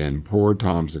says again, "Poor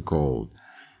Tom's a cold."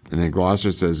 And then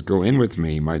Gloucester says, "Go in with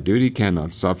me. My duty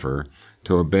cannot suffer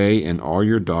to obey in all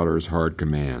your daughter's hard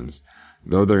commands,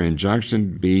 though their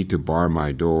injunction be to bar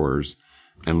my doors,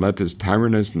 and let this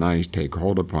tyrannous night take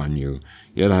hold upon you.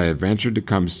 Yet I have ventured to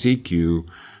come seek you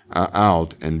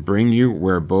out and bring you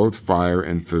where both fire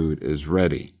and food is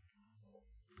ready."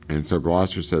 And so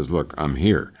Gloucester says, "Look, I'm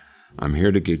here. I'm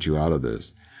here to get you out of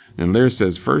this." And Lear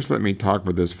says, "First let me talk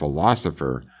with this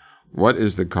philosopher. What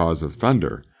is the cause of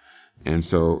thunder?" And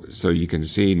so you can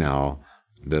see now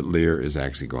that Lear is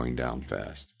actually going down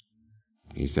fast.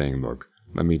 He's saying, "Look,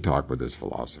 let me talk with this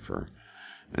philosopher."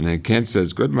 And then Kent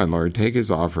says, "Good, my lord, take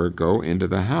his offer, go into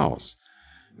the house."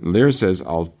 Lear says,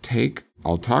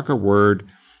 I'll talk a word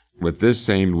with this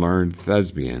same learned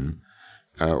Thespian.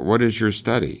 What is your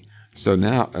study?" So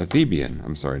now, Thespian,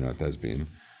 I'm sorry, not Thespian.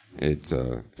 It's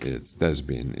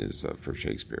Thespian is for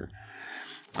Shakespeare.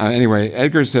 Anyway,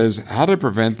 Edgar says, "How to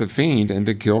prevent the fiend and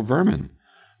to kill vermin."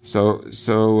 So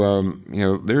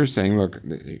Lear's saying, "Look,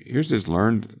 here's this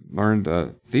learned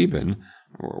Theban.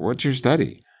 What's your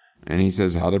study?" And he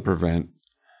says, how to prevent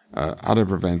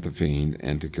the fiend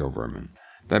and to kill vermin.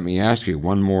 "Let me ask you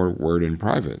one more word in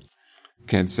private."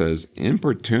 Kent says,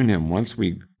 "Importune him once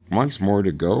more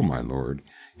to go, my lord.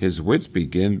 His wits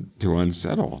begin to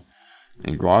unsettle."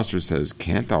 And Gloucester says,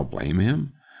 "Can't thou blame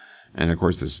him?" And of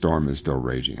course the storm is still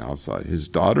raging outside. His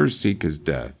daughters seek his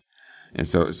death. And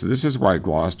so this is why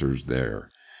Gloucester's there.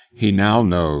 He now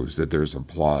knows that there's a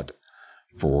plot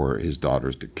for his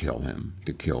daughters to kill him,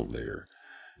 to kill Lear.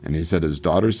 And he said, "His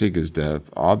daughters seek his death.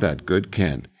 Ah, that good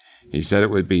Kent. He said it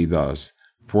would be thus.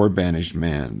 Poor banished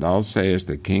man, thou sayest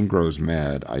the king grows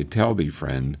mad. I tell thee,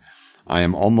 friend, I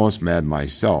am almost mad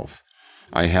myself.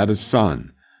 I had a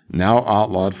son. Now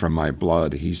outlawed from my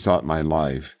blood, he sought my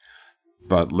life.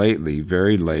 But lately,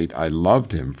 very late, I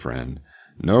loved him, friend.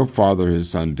 No father his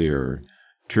son dearer.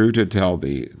 True to tell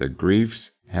thee, the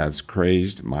griefs has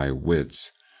crazed my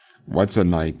wits. What's a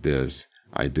night this?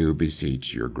 I do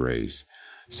beseech your grace."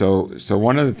 So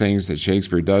one of the things that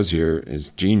Shakespeare does here is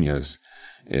genius,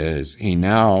 is he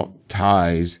now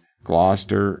ties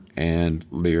Gloucester and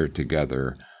Lear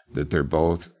together, that they're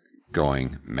both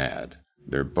going mad.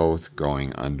 They're both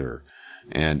going under.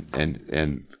 And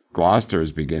Gloucester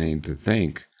is beginning to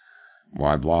think,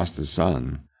 well, I've lost a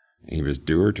son. He was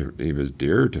dearer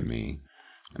to me.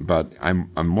 But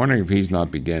I'm wondering if he's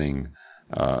not beginning,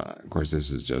 of course this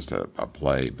is just a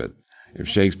play, but if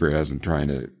Shakespeare hasn't trying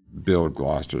to build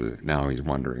Gloucester, now he's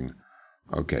wondering,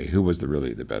 okay, who was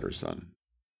really the better son?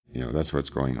 That's what's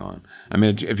going on. I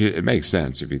mean, it makes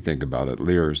sense if you think about it.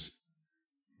 Lear's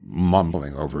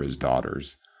mumbling over his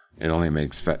daughters. It only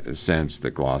makes sense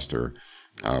that Gloucester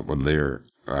would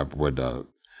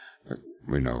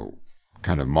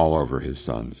kind of mull over his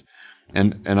sons.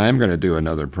 And I am going to do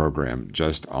another program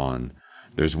just on,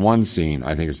 there's one scene,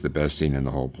 I think it's the best scene in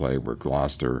the whole play, where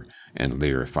Gloucester and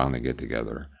Lear finally get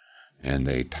together and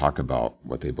they talk about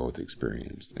what they both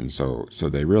experienced. And so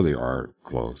they really are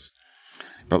close.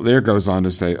 But Lear goes on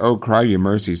to say, "Oh, cry you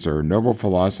mercy, sir, noble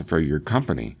philosopher, your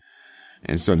company."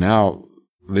 And so now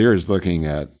Lear is looking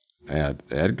at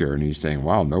Edgar and he's saying,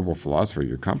 "Wow, noble philosopher,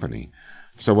 your company."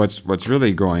 So what's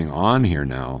really going on here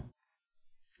now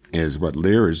is what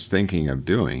Lear is thinking of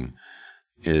doing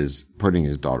is putting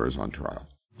his daughters on trial.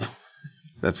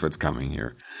 That's what's coming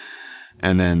here.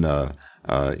 And then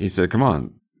he said, "Come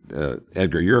on,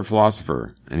 Edgar, you're a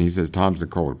philosopher." And he says, "Tom's the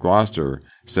cold." Gloucester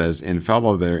says, "In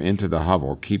fellow there into the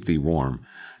hovel, keep thee warm."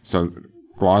 So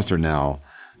Gloucester now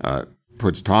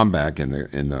puts Tom back in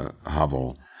the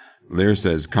hovel. Lear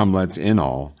says, "Come, let's in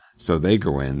all." So they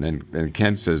go in. Then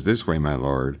Kent says, "This way, my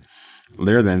lord."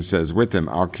 Lear then says, "With him,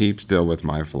 I'll keep still with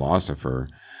my philosopher."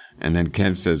 And then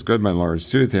Kent says, "Good, my lord,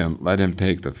 soothe him, let him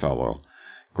take the fellow."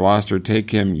 Gloucester,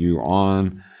 "Take him, you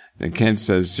on." Then Kent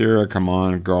says, "Sirrah, come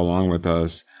on, go along with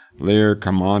us." Lear,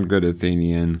 "Come on, good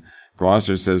Athenian."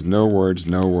 Gloucester says, no words,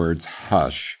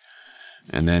 hush."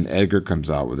 And then Edgar comes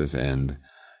out with his end.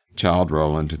 "Child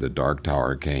Roland to the dark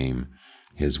tower came.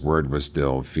 His word was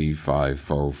still, fee, fi,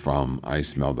 fo, fum. I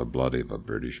smell the blood of a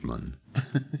Britishman."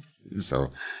 So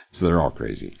they're all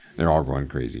crazy. They're all going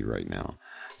crazy right now.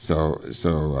 So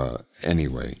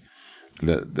anyway,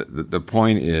 the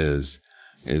point is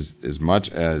as much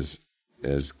as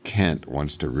Kent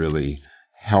wants to really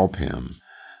help him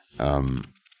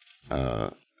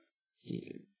to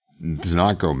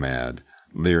not go mad,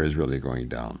 Lear is really going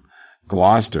down.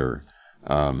 Gloucester,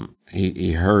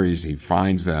 he hurries, he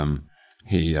finds them.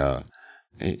 He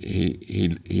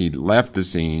left the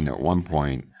scene at one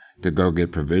point to go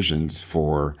get provisions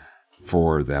for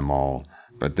them all.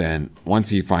 But then once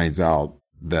he finds out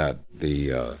that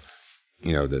the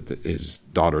that his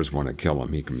daughters want to kill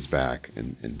him, he comes back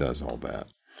and does all that.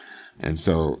 And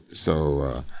so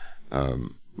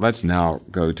let's now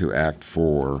go to Act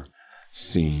 4,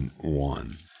 Scene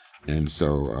 1. And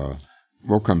so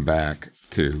we'll come back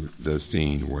to the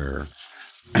scene where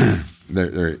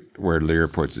where Lear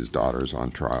puts his daughters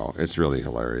on trial. It's really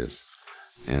hilarious.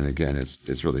 And again,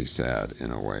 it's really sad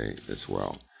in a way as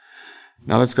well.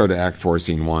 Now let's go to Act 4,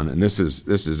 Scene 1. And this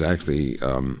is actually,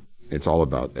 it's all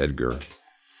about Edgar.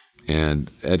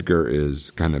 And Edgar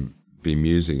is kind of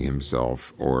bemusing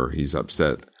himself, or he's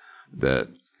upset that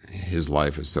his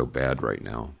life is so bad right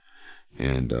now.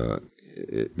 And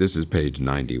this is page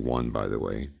 91, by the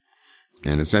way.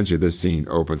 And essentially this scene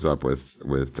opens up with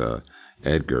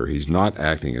Edgar. He's not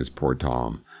acting as poor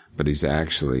Tom, but he's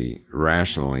actually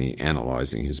rationally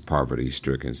analyzing his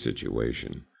poverty-stricken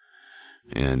situation.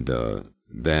 And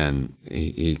then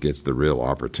he gets the real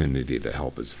opportunity to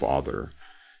help his father.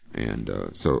 And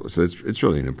so it's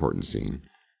really an important scene.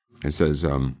 It says,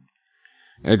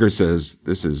 Edgar says,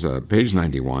 this is page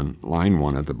 91, line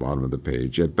 1 at the bottom of the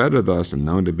page, "Yet better thus and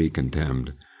known to be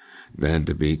contemned than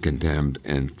to be contemned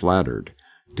and flattered.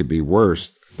 To be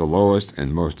worse, the lowest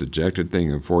and most dejected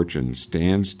thing of fortune,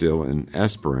 stands still in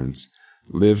esperance,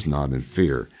 lives not in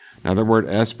fear." Now the word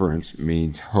esperance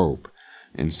means hope.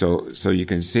 And so you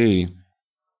can see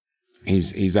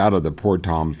he's out of the poor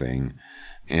Tom thing,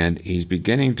 and he's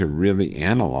beginning to really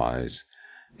analyze.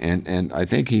 And I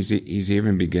think he's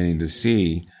even beginning to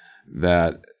see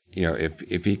that,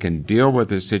 if he can deal with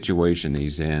the situation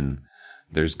he's in,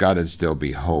 there's got to still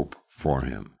be hope for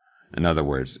him. In other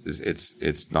words,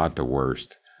 it's not the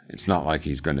worst. It's not like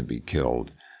he's going to be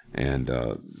killed. And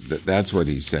that's what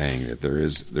he's saying, that there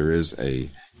is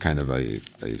a kind of a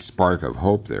spark of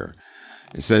hope there.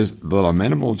 It says, "The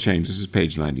lamentable change," this is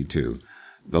page 92,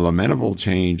 "the lamentable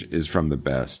change is from the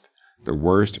best. The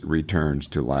worst returns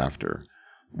to laughter.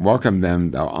 Welcome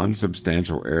them, thou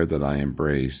unsubstantial air that I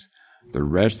embrace. The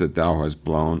wretch that thou hast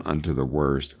blown unto the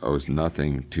worst owes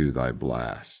nothing to thy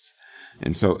blasts."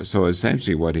 And so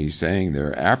essentially what he's saying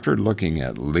there, after looking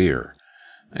at Lear,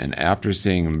 and after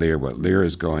seeing Lear, what Lear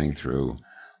is going through,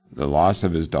 the loss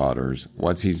of his daughters,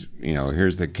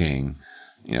 here's the king,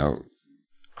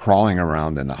 crawling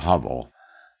around in a hovel,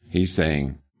 he's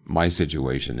saying, my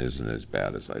situation isn't as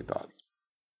bad as I thought.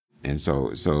 And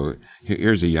so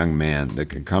here's a young man that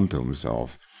can come to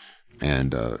himself,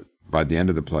 and by the end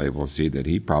of the play, we'll see that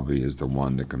he probably is the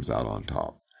one that comes out on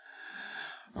top.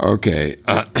 Okay,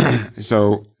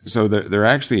 so they're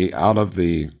actually out of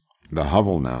the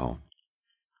hovel now,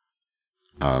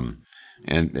 and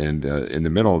in the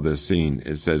middle of this scene,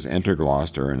 it says, "Enter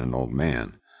Gloucester and an old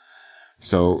man."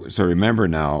 So remember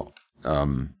now,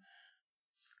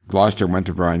 Gloucester went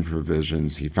to Brian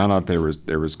provisions. He found out there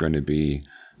was going to be,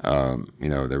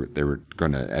 they were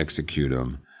going to execute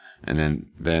him, and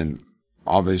then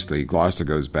obviously Gloucester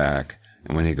goes back,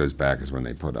 and when he goes back is when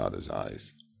they put out his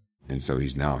eyes, and so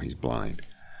he's blind,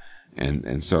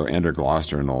 and so enter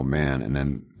Gloucester, an old man, and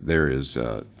then there is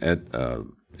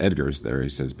Edgar's there. He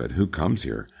says, "But who comes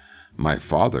here? My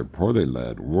father, poorly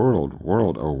led, world,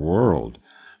 O world,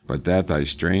 but that thy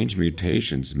strange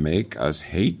mutations make us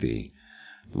hate thee.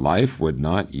 Life would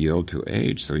not yield to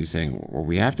age." So he's saying, well,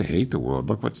 we have to hate the world.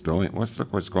 Look what's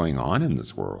going on in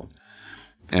this world.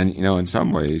 And, in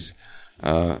some ways,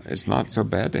 it's not so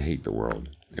bad to hate the world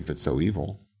if it's so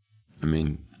evil. I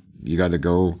mean, you got to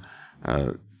go,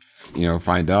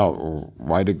 find out, well,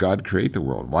 why did God create the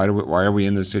world? Why are we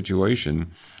in this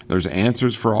situation? There's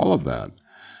answers for all of that.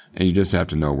 And you just have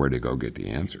to know where to go get the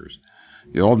answers.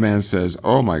 The old man says,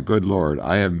 "Oh, my good Lord,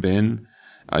 I have been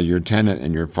your tenant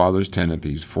and your father's tenant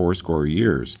these 80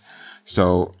 years."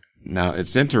 So now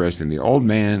it's interesting. The old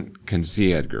man can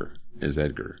see Edgar.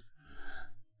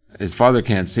 His father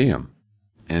can't see him.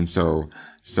 And so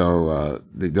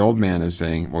the old man is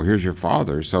saying, well, here's your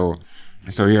father. So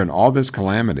here in all this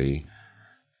calamity,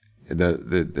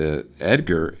 the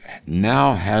Edgar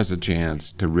now has a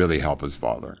chance to really help his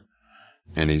father.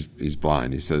 And he's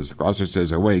blind. He says, Gloucester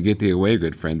says, "Away, get thee away,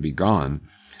 good friend, be gone.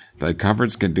 Thy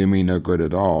comforts can do me no good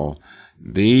at all.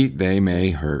 Thee they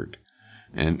may hurt."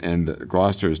 And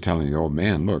Gloucester is telling the old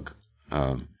man, look,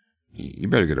 you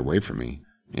better get away from me.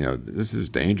 This is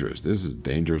dangerous. This is a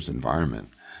dangerous environment.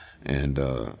 And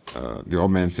the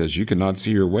old man says, "You cannot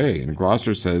see your way." And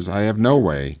Gloucester says, "I have no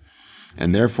way,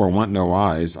 and therefore want no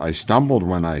eyes. I stumbled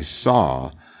when I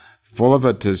saw, full of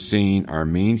it 'tis seen, our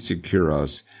means secure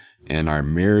us, and our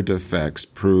mere defects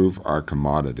prove our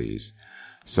commodities."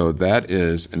 So that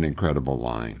is an incredible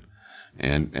line.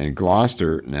 And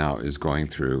Gloucester now is going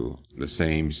through the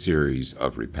same series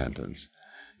of repentance.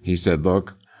 He said,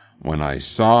 look, when I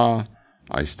saw,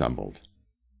 I stumbled.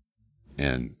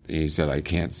 And he said, I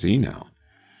can't see now.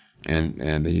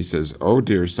 And he says, O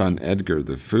dear son Edgar,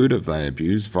 the food of thy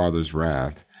abused father's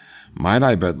wrath, might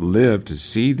I but live to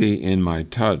see thee in my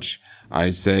touch,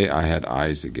 I'd say I had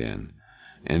eyes again.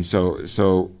 And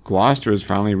so Gloucester is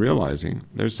finally realizing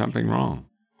there's something wrong.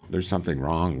 There's something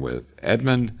wrong with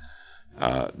Edmund.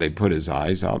 They put his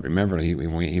eyes out. Remember,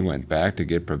 he went back to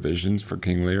get provisions for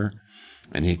King Lear,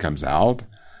 and he comes out.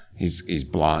 He's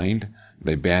blind.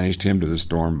 They banished him to the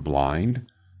storm blind.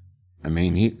 I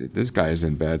mean, this guy is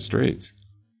in bad straits.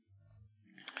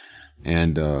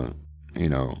 And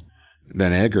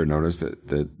then Edgar noticed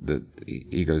that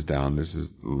he goes down. This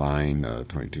is line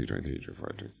 22, 23,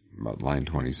 24, about line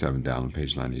 27 down on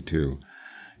page 92.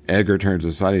 Edgar turns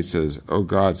aside. He says, "O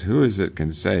gods, who is it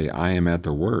can say I am at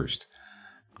the worst?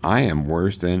 I am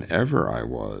worse than ever I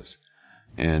was."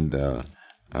 And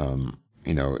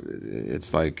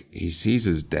it's like he sees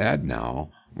his dad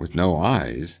now with no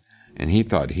eyes, and he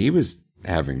thought he was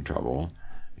having trouble.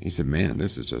 He said, "Man,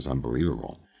 this is just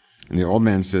unbelievable." And the old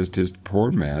man says, "'Tis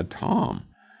poor mad Tom."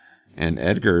 And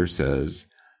Edgar says,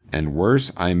 "And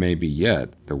worse I may be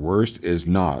yet, the worst is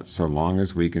not, so long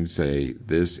as we can say,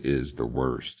 this is the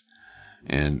worst."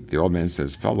 And the old man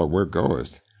says, "Fellow, where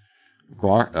goest?"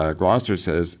 Gloucester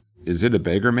says, "Is it a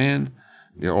beggar man?"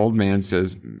 The old man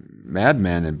says,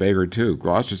 "Madman and beggar too."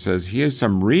 Gloucester says, "He has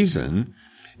some reason,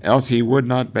 else he would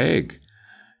not beg.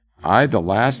 The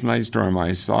last night storm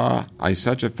I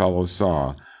such a fellow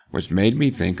saw, which made me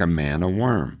think a man a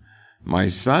worm. My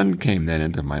son came then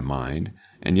into my mind,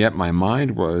 and yet my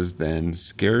mind was then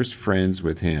scarce friends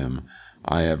with him.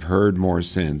 I have heard more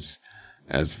since,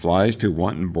 as flies to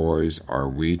wanton boys are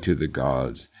we to the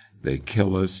gods. They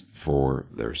kill us for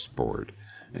their sport."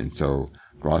 And so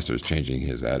Gloucester's changing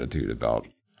his attitude about,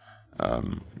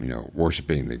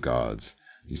 worshiping the gods.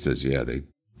 He says, yeah, they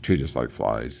treat us like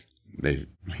flies. They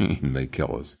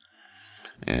kill us.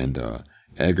 And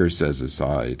Edgar says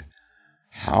aside,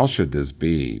 "How should this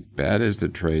be? Bad is the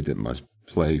trade that must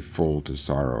play full to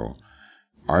sorrow,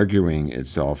 arguing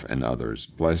itself and others.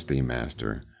 Bless thee,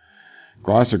 master."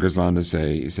 Gloucester goes on to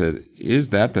say, he said, "Is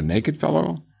that the naked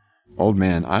fellow?" "Old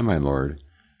man, I, my lord."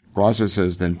 Gloucester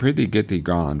says, "Then prithee get thee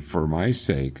gone, for my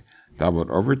sake. Thou wilt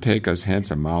overtake us hence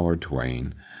a mile or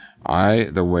twain. I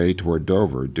the way toward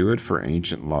Dover, do it for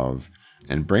ancient love,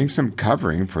 and bring some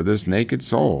covering for this naked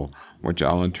soul, which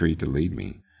I'll entreat to lead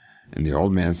me." And the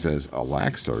old man says,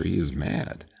 "Alack, sir, he is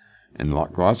mad." And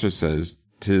Gloucester says,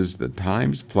 "'Tis the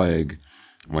time's plague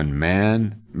when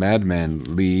madmen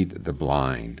lead the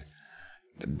blind.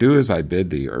 Do as I bid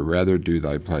thee, or rather do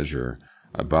thy pleasure,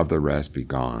 above the rest be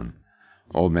gone."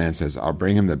 Old man says, "I'll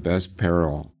bring him the best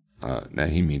apparel," now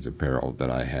he means apparel,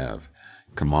 "that I have.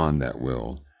 Come on, that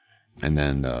will." And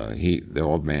then the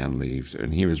old man leaves,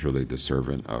 and he was really the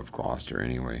servant of Gloucester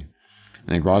anyway.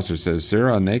 And then Gloucester says,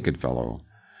 "Sirrah, a naked fellow."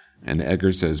 And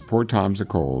Edgar says, "Poor Tom's a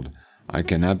cold. I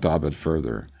cannot daub it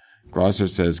further." Gloucester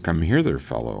says, "Come hither,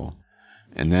 fellow."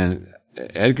 And then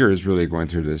Edgar is really going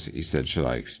through this. He said, should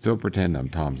I still pretend I'm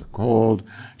Tom's a cold?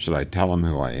 Should I tell him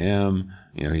who I am?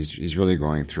 He's really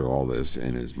going through all this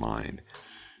in his mind.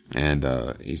 And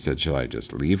he said, should I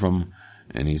just leave him?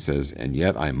 And he says, "And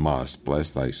yet I must.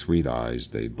 Bless thy sweet eyes,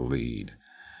 they bleed."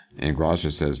 And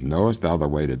Gloucester says, "Knowest thou the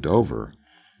way to Dover?"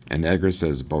 And Edgar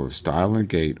says, "Both stile and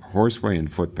gate, horseway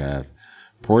and footpath.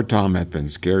 Poor Tom hath been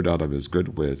scared out of his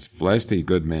good wits. Bless thee,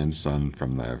 good man's son,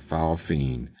 from thy foul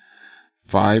fiend.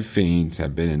 5 fiends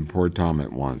have been in poor Tom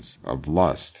at once, of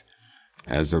lust,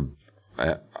 as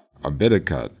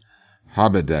Abidicut,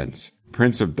 Habidence,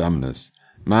 prince of dumbness,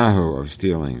 Mahu of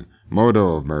stealing,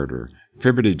 Modo of murder,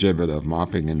 Fibbity-gibbet of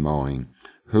mopping and mowing,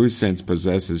 who since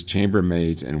possesses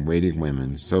chambermaids and waiting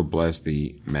women, so bless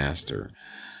thee, master."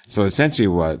 So essentially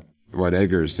what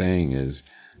Edgar is saying is,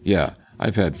 yeah,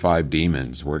 I've had 5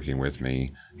 demons working with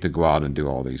me to go out and do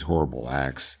all these horrible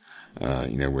acts,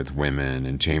 with women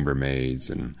and chambermaids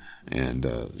and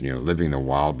living the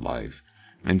wild life.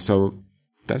 And so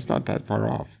that's not that far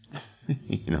off,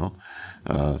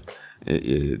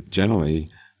 generally,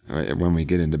 when we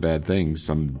get into bad things,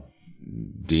 some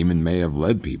demon may have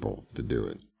led people to do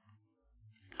it.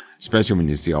 Especially when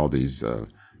you see all these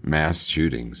mass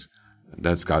shootings.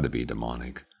 That's got to be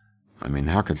demonic. I mean,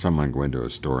 how can someone go into a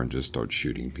store and just start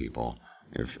shooting people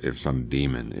if some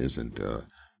demon isn't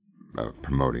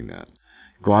promoting that?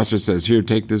 Gloucester says, "Here,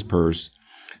 take this purse,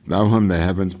 thou whom the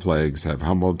heavens' plagues have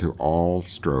humbled to all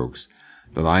strokes.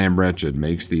 That I am wretched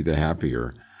makes thee the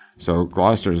happier." So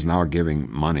Gloucester is now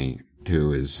giving money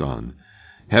to his son.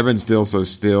 "Heaven still so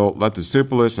still, let the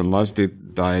superfluous and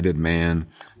lust-dieted man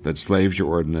that slaves your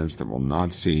ordinance that will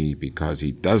not see because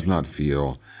he does not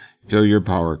feel, Fill your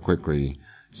power quickly,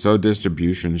 so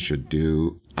distribution should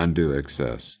undo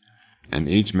excess, and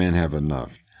each man have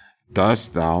enough.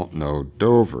 Dost thou know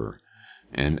Dover?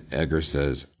 And Edgar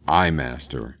says, Aye,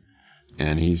 master.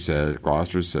 And he says,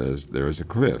 Gloucester says, there is a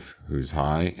cliff, whose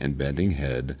high and bending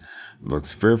head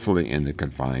looks fearfully in the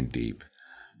confined deep.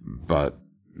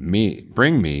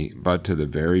 Bring me but to the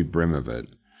very brim of it,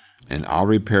 and I'll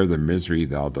repair the misery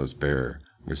thou dost bear,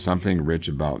 with something rich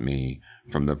about me,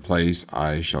 from the place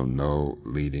I shall know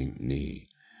leading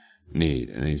need.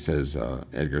 And he says,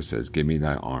 Edgar says, give me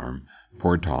thy arm,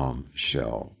 poor Tom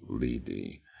shall lead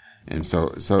thee. And so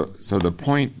the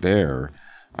point there,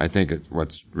 I think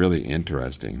what's really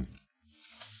interesting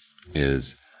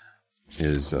is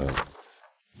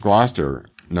Gloucester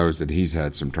knows that he's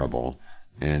had some trouble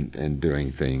in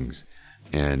doing things,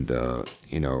 and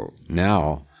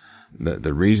now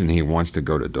the reason he wants to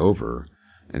go to Dover,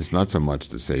 and it's not so much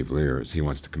to save Lear, as he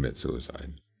wants to commit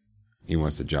suicide. He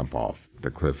wants to jump off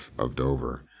the cliff of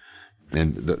Dover,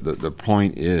 and the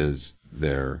point is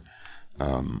there.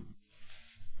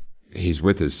 He's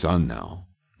with his son now,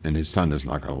 and his son is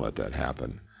not going to let that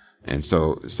happen. And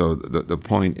so the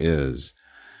point is,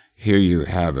 here you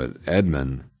have it.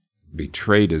 Edmund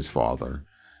betrayed his father,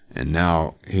 and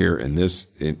now here in this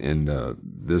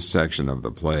section of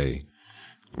the play,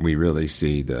 we really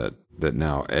see that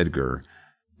now Edgar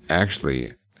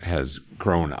actually has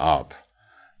grown up,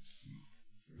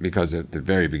 because at the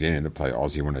very beginning of the play, all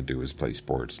he wanted to do is play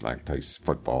sports, like play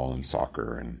football and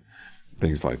soccer and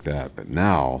things like that. But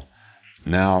now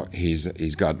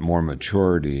he's got more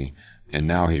maturity, and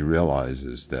now he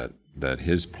realizes that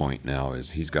his point now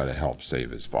is he's got to help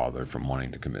save his father from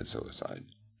wanting to commit suicide.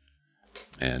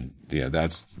 And yeah,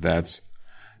 that's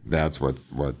what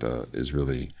is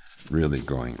really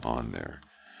going on there.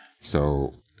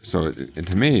 So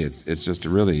to me, it's just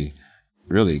really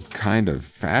kind of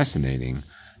fascinating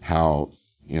how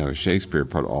Shakespeare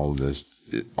put all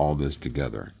this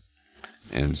together.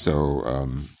 And so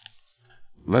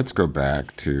let's go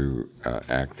back to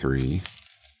Act 3,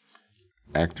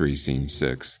 Scene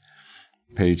 6,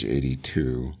 page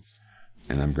 82,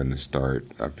 and I'm going to start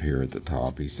up here at the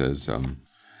top. He says,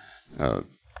 the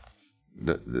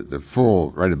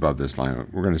fool, right above this line,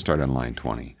 we're going to start on line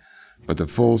 20. But the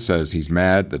fool says he's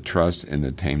mad that trusts in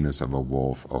the tameness of a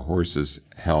wolf, a horse's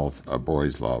health, a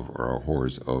boy's love, or a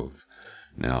whore's oath.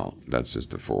 Now, that's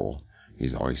just a fool.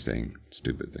 He's always saying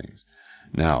stupid things.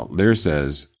 Now, Lear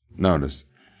says, notice,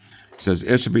 says,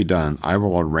 it shall be done. I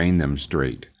will arraign them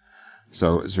straight.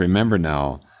 So remember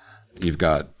now, you've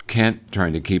got Kent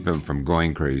trying to keep him from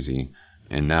going crazy,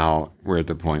 and now we're at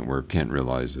the point where Kent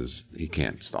realizes he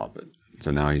can't stop it.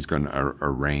 So now he's going to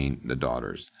arraign the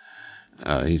daughters.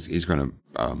 He's going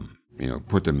to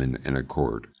put them in a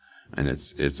court, and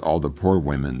it's all the poor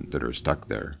women that are stuck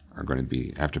there are going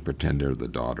to have to pretend they're the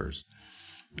daughters.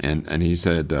 And he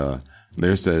said,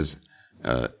 Lear says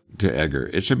to Edgar,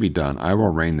 it should be done. I will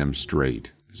arraign them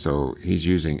straight. So he's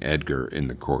using Edgar in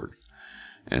the court.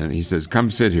 And he says, come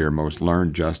sit here, most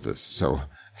learned justice.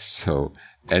 So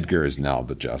Edgar is now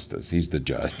the justice. He's the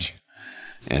judge.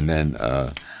 And then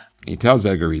he tells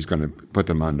Edgar he's going to put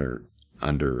them under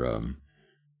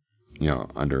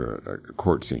a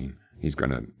court scene. He's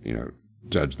going to,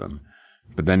 judge them.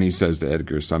 But then he says to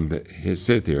Edgar,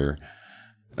 sit here.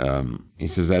 He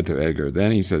says that to Edgar.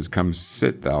 Then he says, come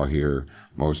sit thou here,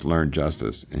 most learned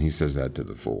justice. And he says that to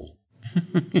the fool.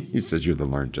 He says, you're the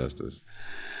learned justice.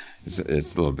 It's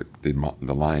a little bit,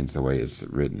 the lines, the way it's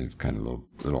written, it's kind of a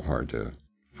little hard to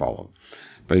follow.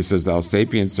 But he says, thou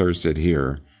sapient sir, sit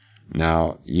here.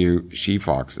 Now you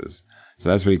she-foxes. So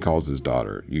that's what he calls his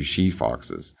daughter. You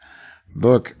she-foxes.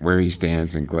 Look where he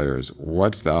stands and glares.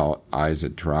 What's thou eyes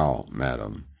at trowel,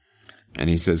 madam? And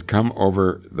he says, come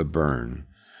over the burn.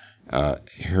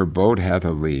 Her boat hath a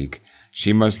leak.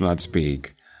 She must not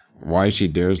speak. Why she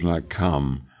dares not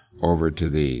come over to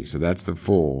thee. So that's the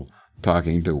fool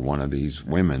talking to one of these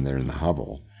women there in the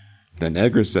hovel. Then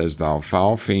Edgar says, thou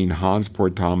foul fiend, Hans poor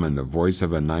Tom in the voice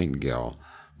of a nightingale.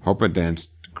 Hopadance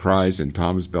cries in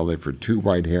Tom's belly for 2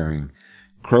 white herring.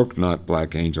 Croak not,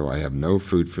 black angel, I have no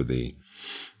food for thee.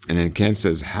 And then Kent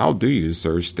says, how do you,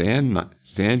 sir?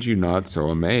 Stand you not so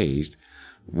amazed?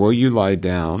 Will you lie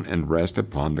down and rest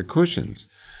upon the cushions?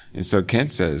 And so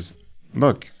Kent says,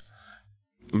 look,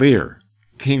 Lear,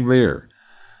 King Lear,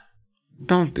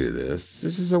 don't do this.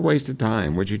 This is a waste of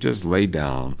time. Would you just lay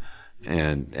down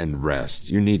and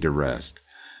rest? You need to rest.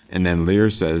 And then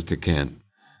Lear says to Kent,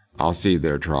 I'll see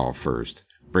their trial first.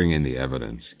 Bring in the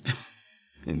evidence.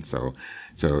 And so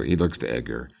he looks to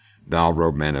Edgar. Thou,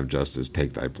 robed man of justice,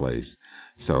 take thy place.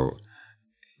 So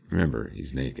remember,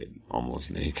 he's naked, almost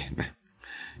naked.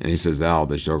 And he says, thou,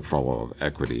 the yokefellow of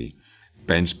equity,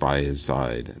 benched by his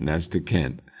side. And that's to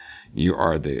Kent. You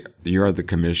are the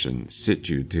commission, sit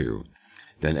you too.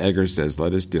 Then Edgar says,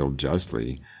 let us deal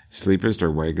justly. Sleepest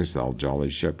or wakest thou, jolly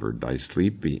shepherd? Thy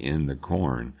sleep be in the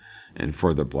corn, and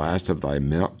for the blast of thy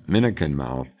minikin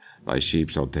mouth, thy sheep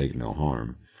shall take no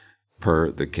harm.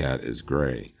 Per the cat is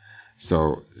gray.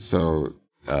 So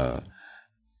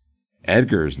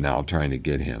Edgar's now trying to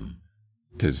get him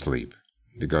to sleep,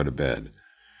 to go to bed.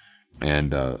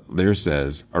 And Lear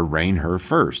says, arraign her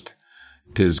first.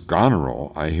 'Tis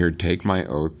Goneril, I here take my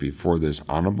oath before this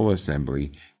honorable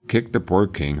assembly, kick the poor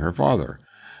king her father.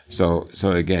 So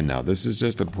again, now this is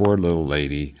just a poor little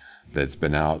lady that's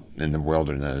been out in the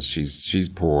wilderness. She's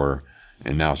poor,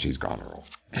 and now she's Goneril.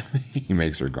 He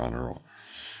makes her Goneril.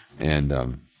 And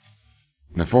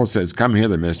the fool says, come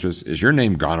hither, mistress. Is your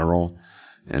name Goneril?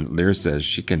 And Lear says,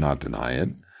 she cannot deny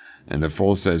it. And the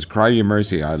fool says, cry you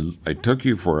mercy, I took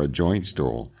you for a joint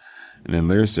stool. And then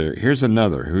Lear says, here's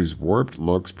another, whose warped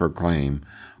looks proclaim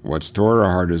what store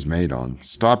her heart is made on.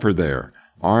 Stop her there.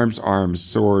 Arms,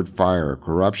 sword, fire,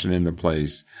 corruption in the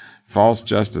place. False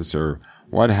justicer,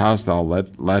 what hast thou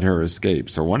let her escape?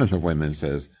 So one of the women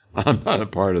says, I'm not a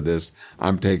part of this.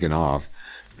 I'm taken off.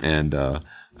 And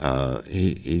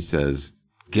he says,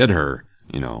 get her,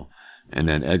 And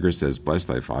then Edgar says, bless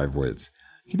thy 5 wits.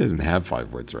 He doesn't have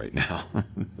 5 wits right now.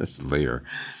 That's Lear.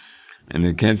 And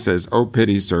then Kent says, oh,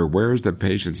 pity, sir, where is the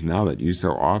patience now that you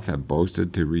so oft have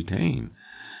boasted to retain?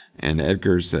 And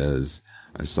Edgar says,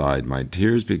 aside, my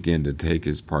tears begin to take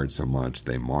his part so much,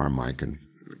 they mar my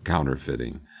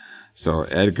counterfeiting. So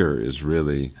Edgar is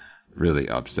really, really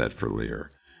upset for Lear.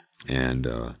 And,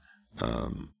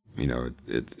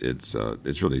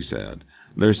 it's really sad.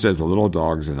 Lear says, the little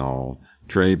dogs and all,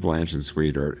 tray, blanch, and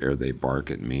sweet ere they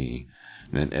bark at me.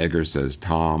 And then Edgar says,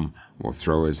 Tom will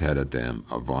throw his head at them,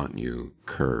 avaunt you,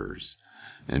 curs.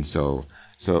 And so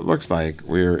it looks like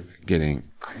we're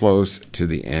getting close to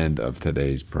the end of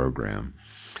today's program.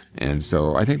 And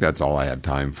so I think that's all I have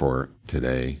time for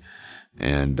today.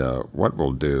 And what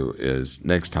we'll do is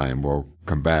next time we'll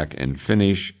come back and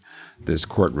finish this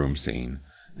courtroom scene.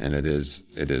 And it is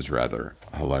rather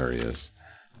hilarious.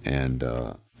 And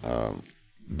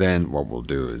then what we'll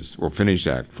do is we'll finish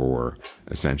Act 4,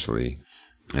 essentially.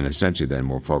 And essentially then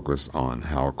we'll focus on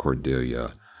how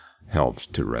Cordelia helps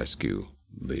to rescue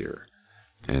Lear.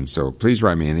 And so please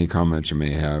write me any comments you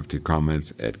may have to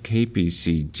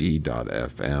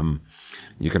comments@kpcg.fm.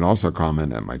 You can also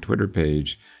comment at my Twitter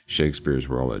page, Shakespeare's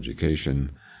Royal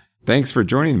Education. Thanks for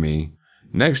joining me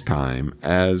next time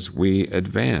as we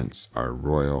advance our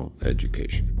royal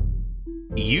education.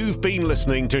 You've been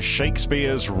listening to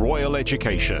Shakespeare's Royal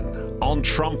Education on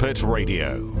Trumpet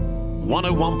Radio.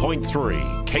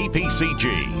 101.3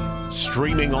 KPCG,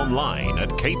 streaming online at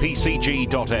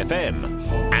kpcg.fm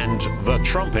and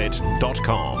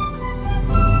thetrumpet.com.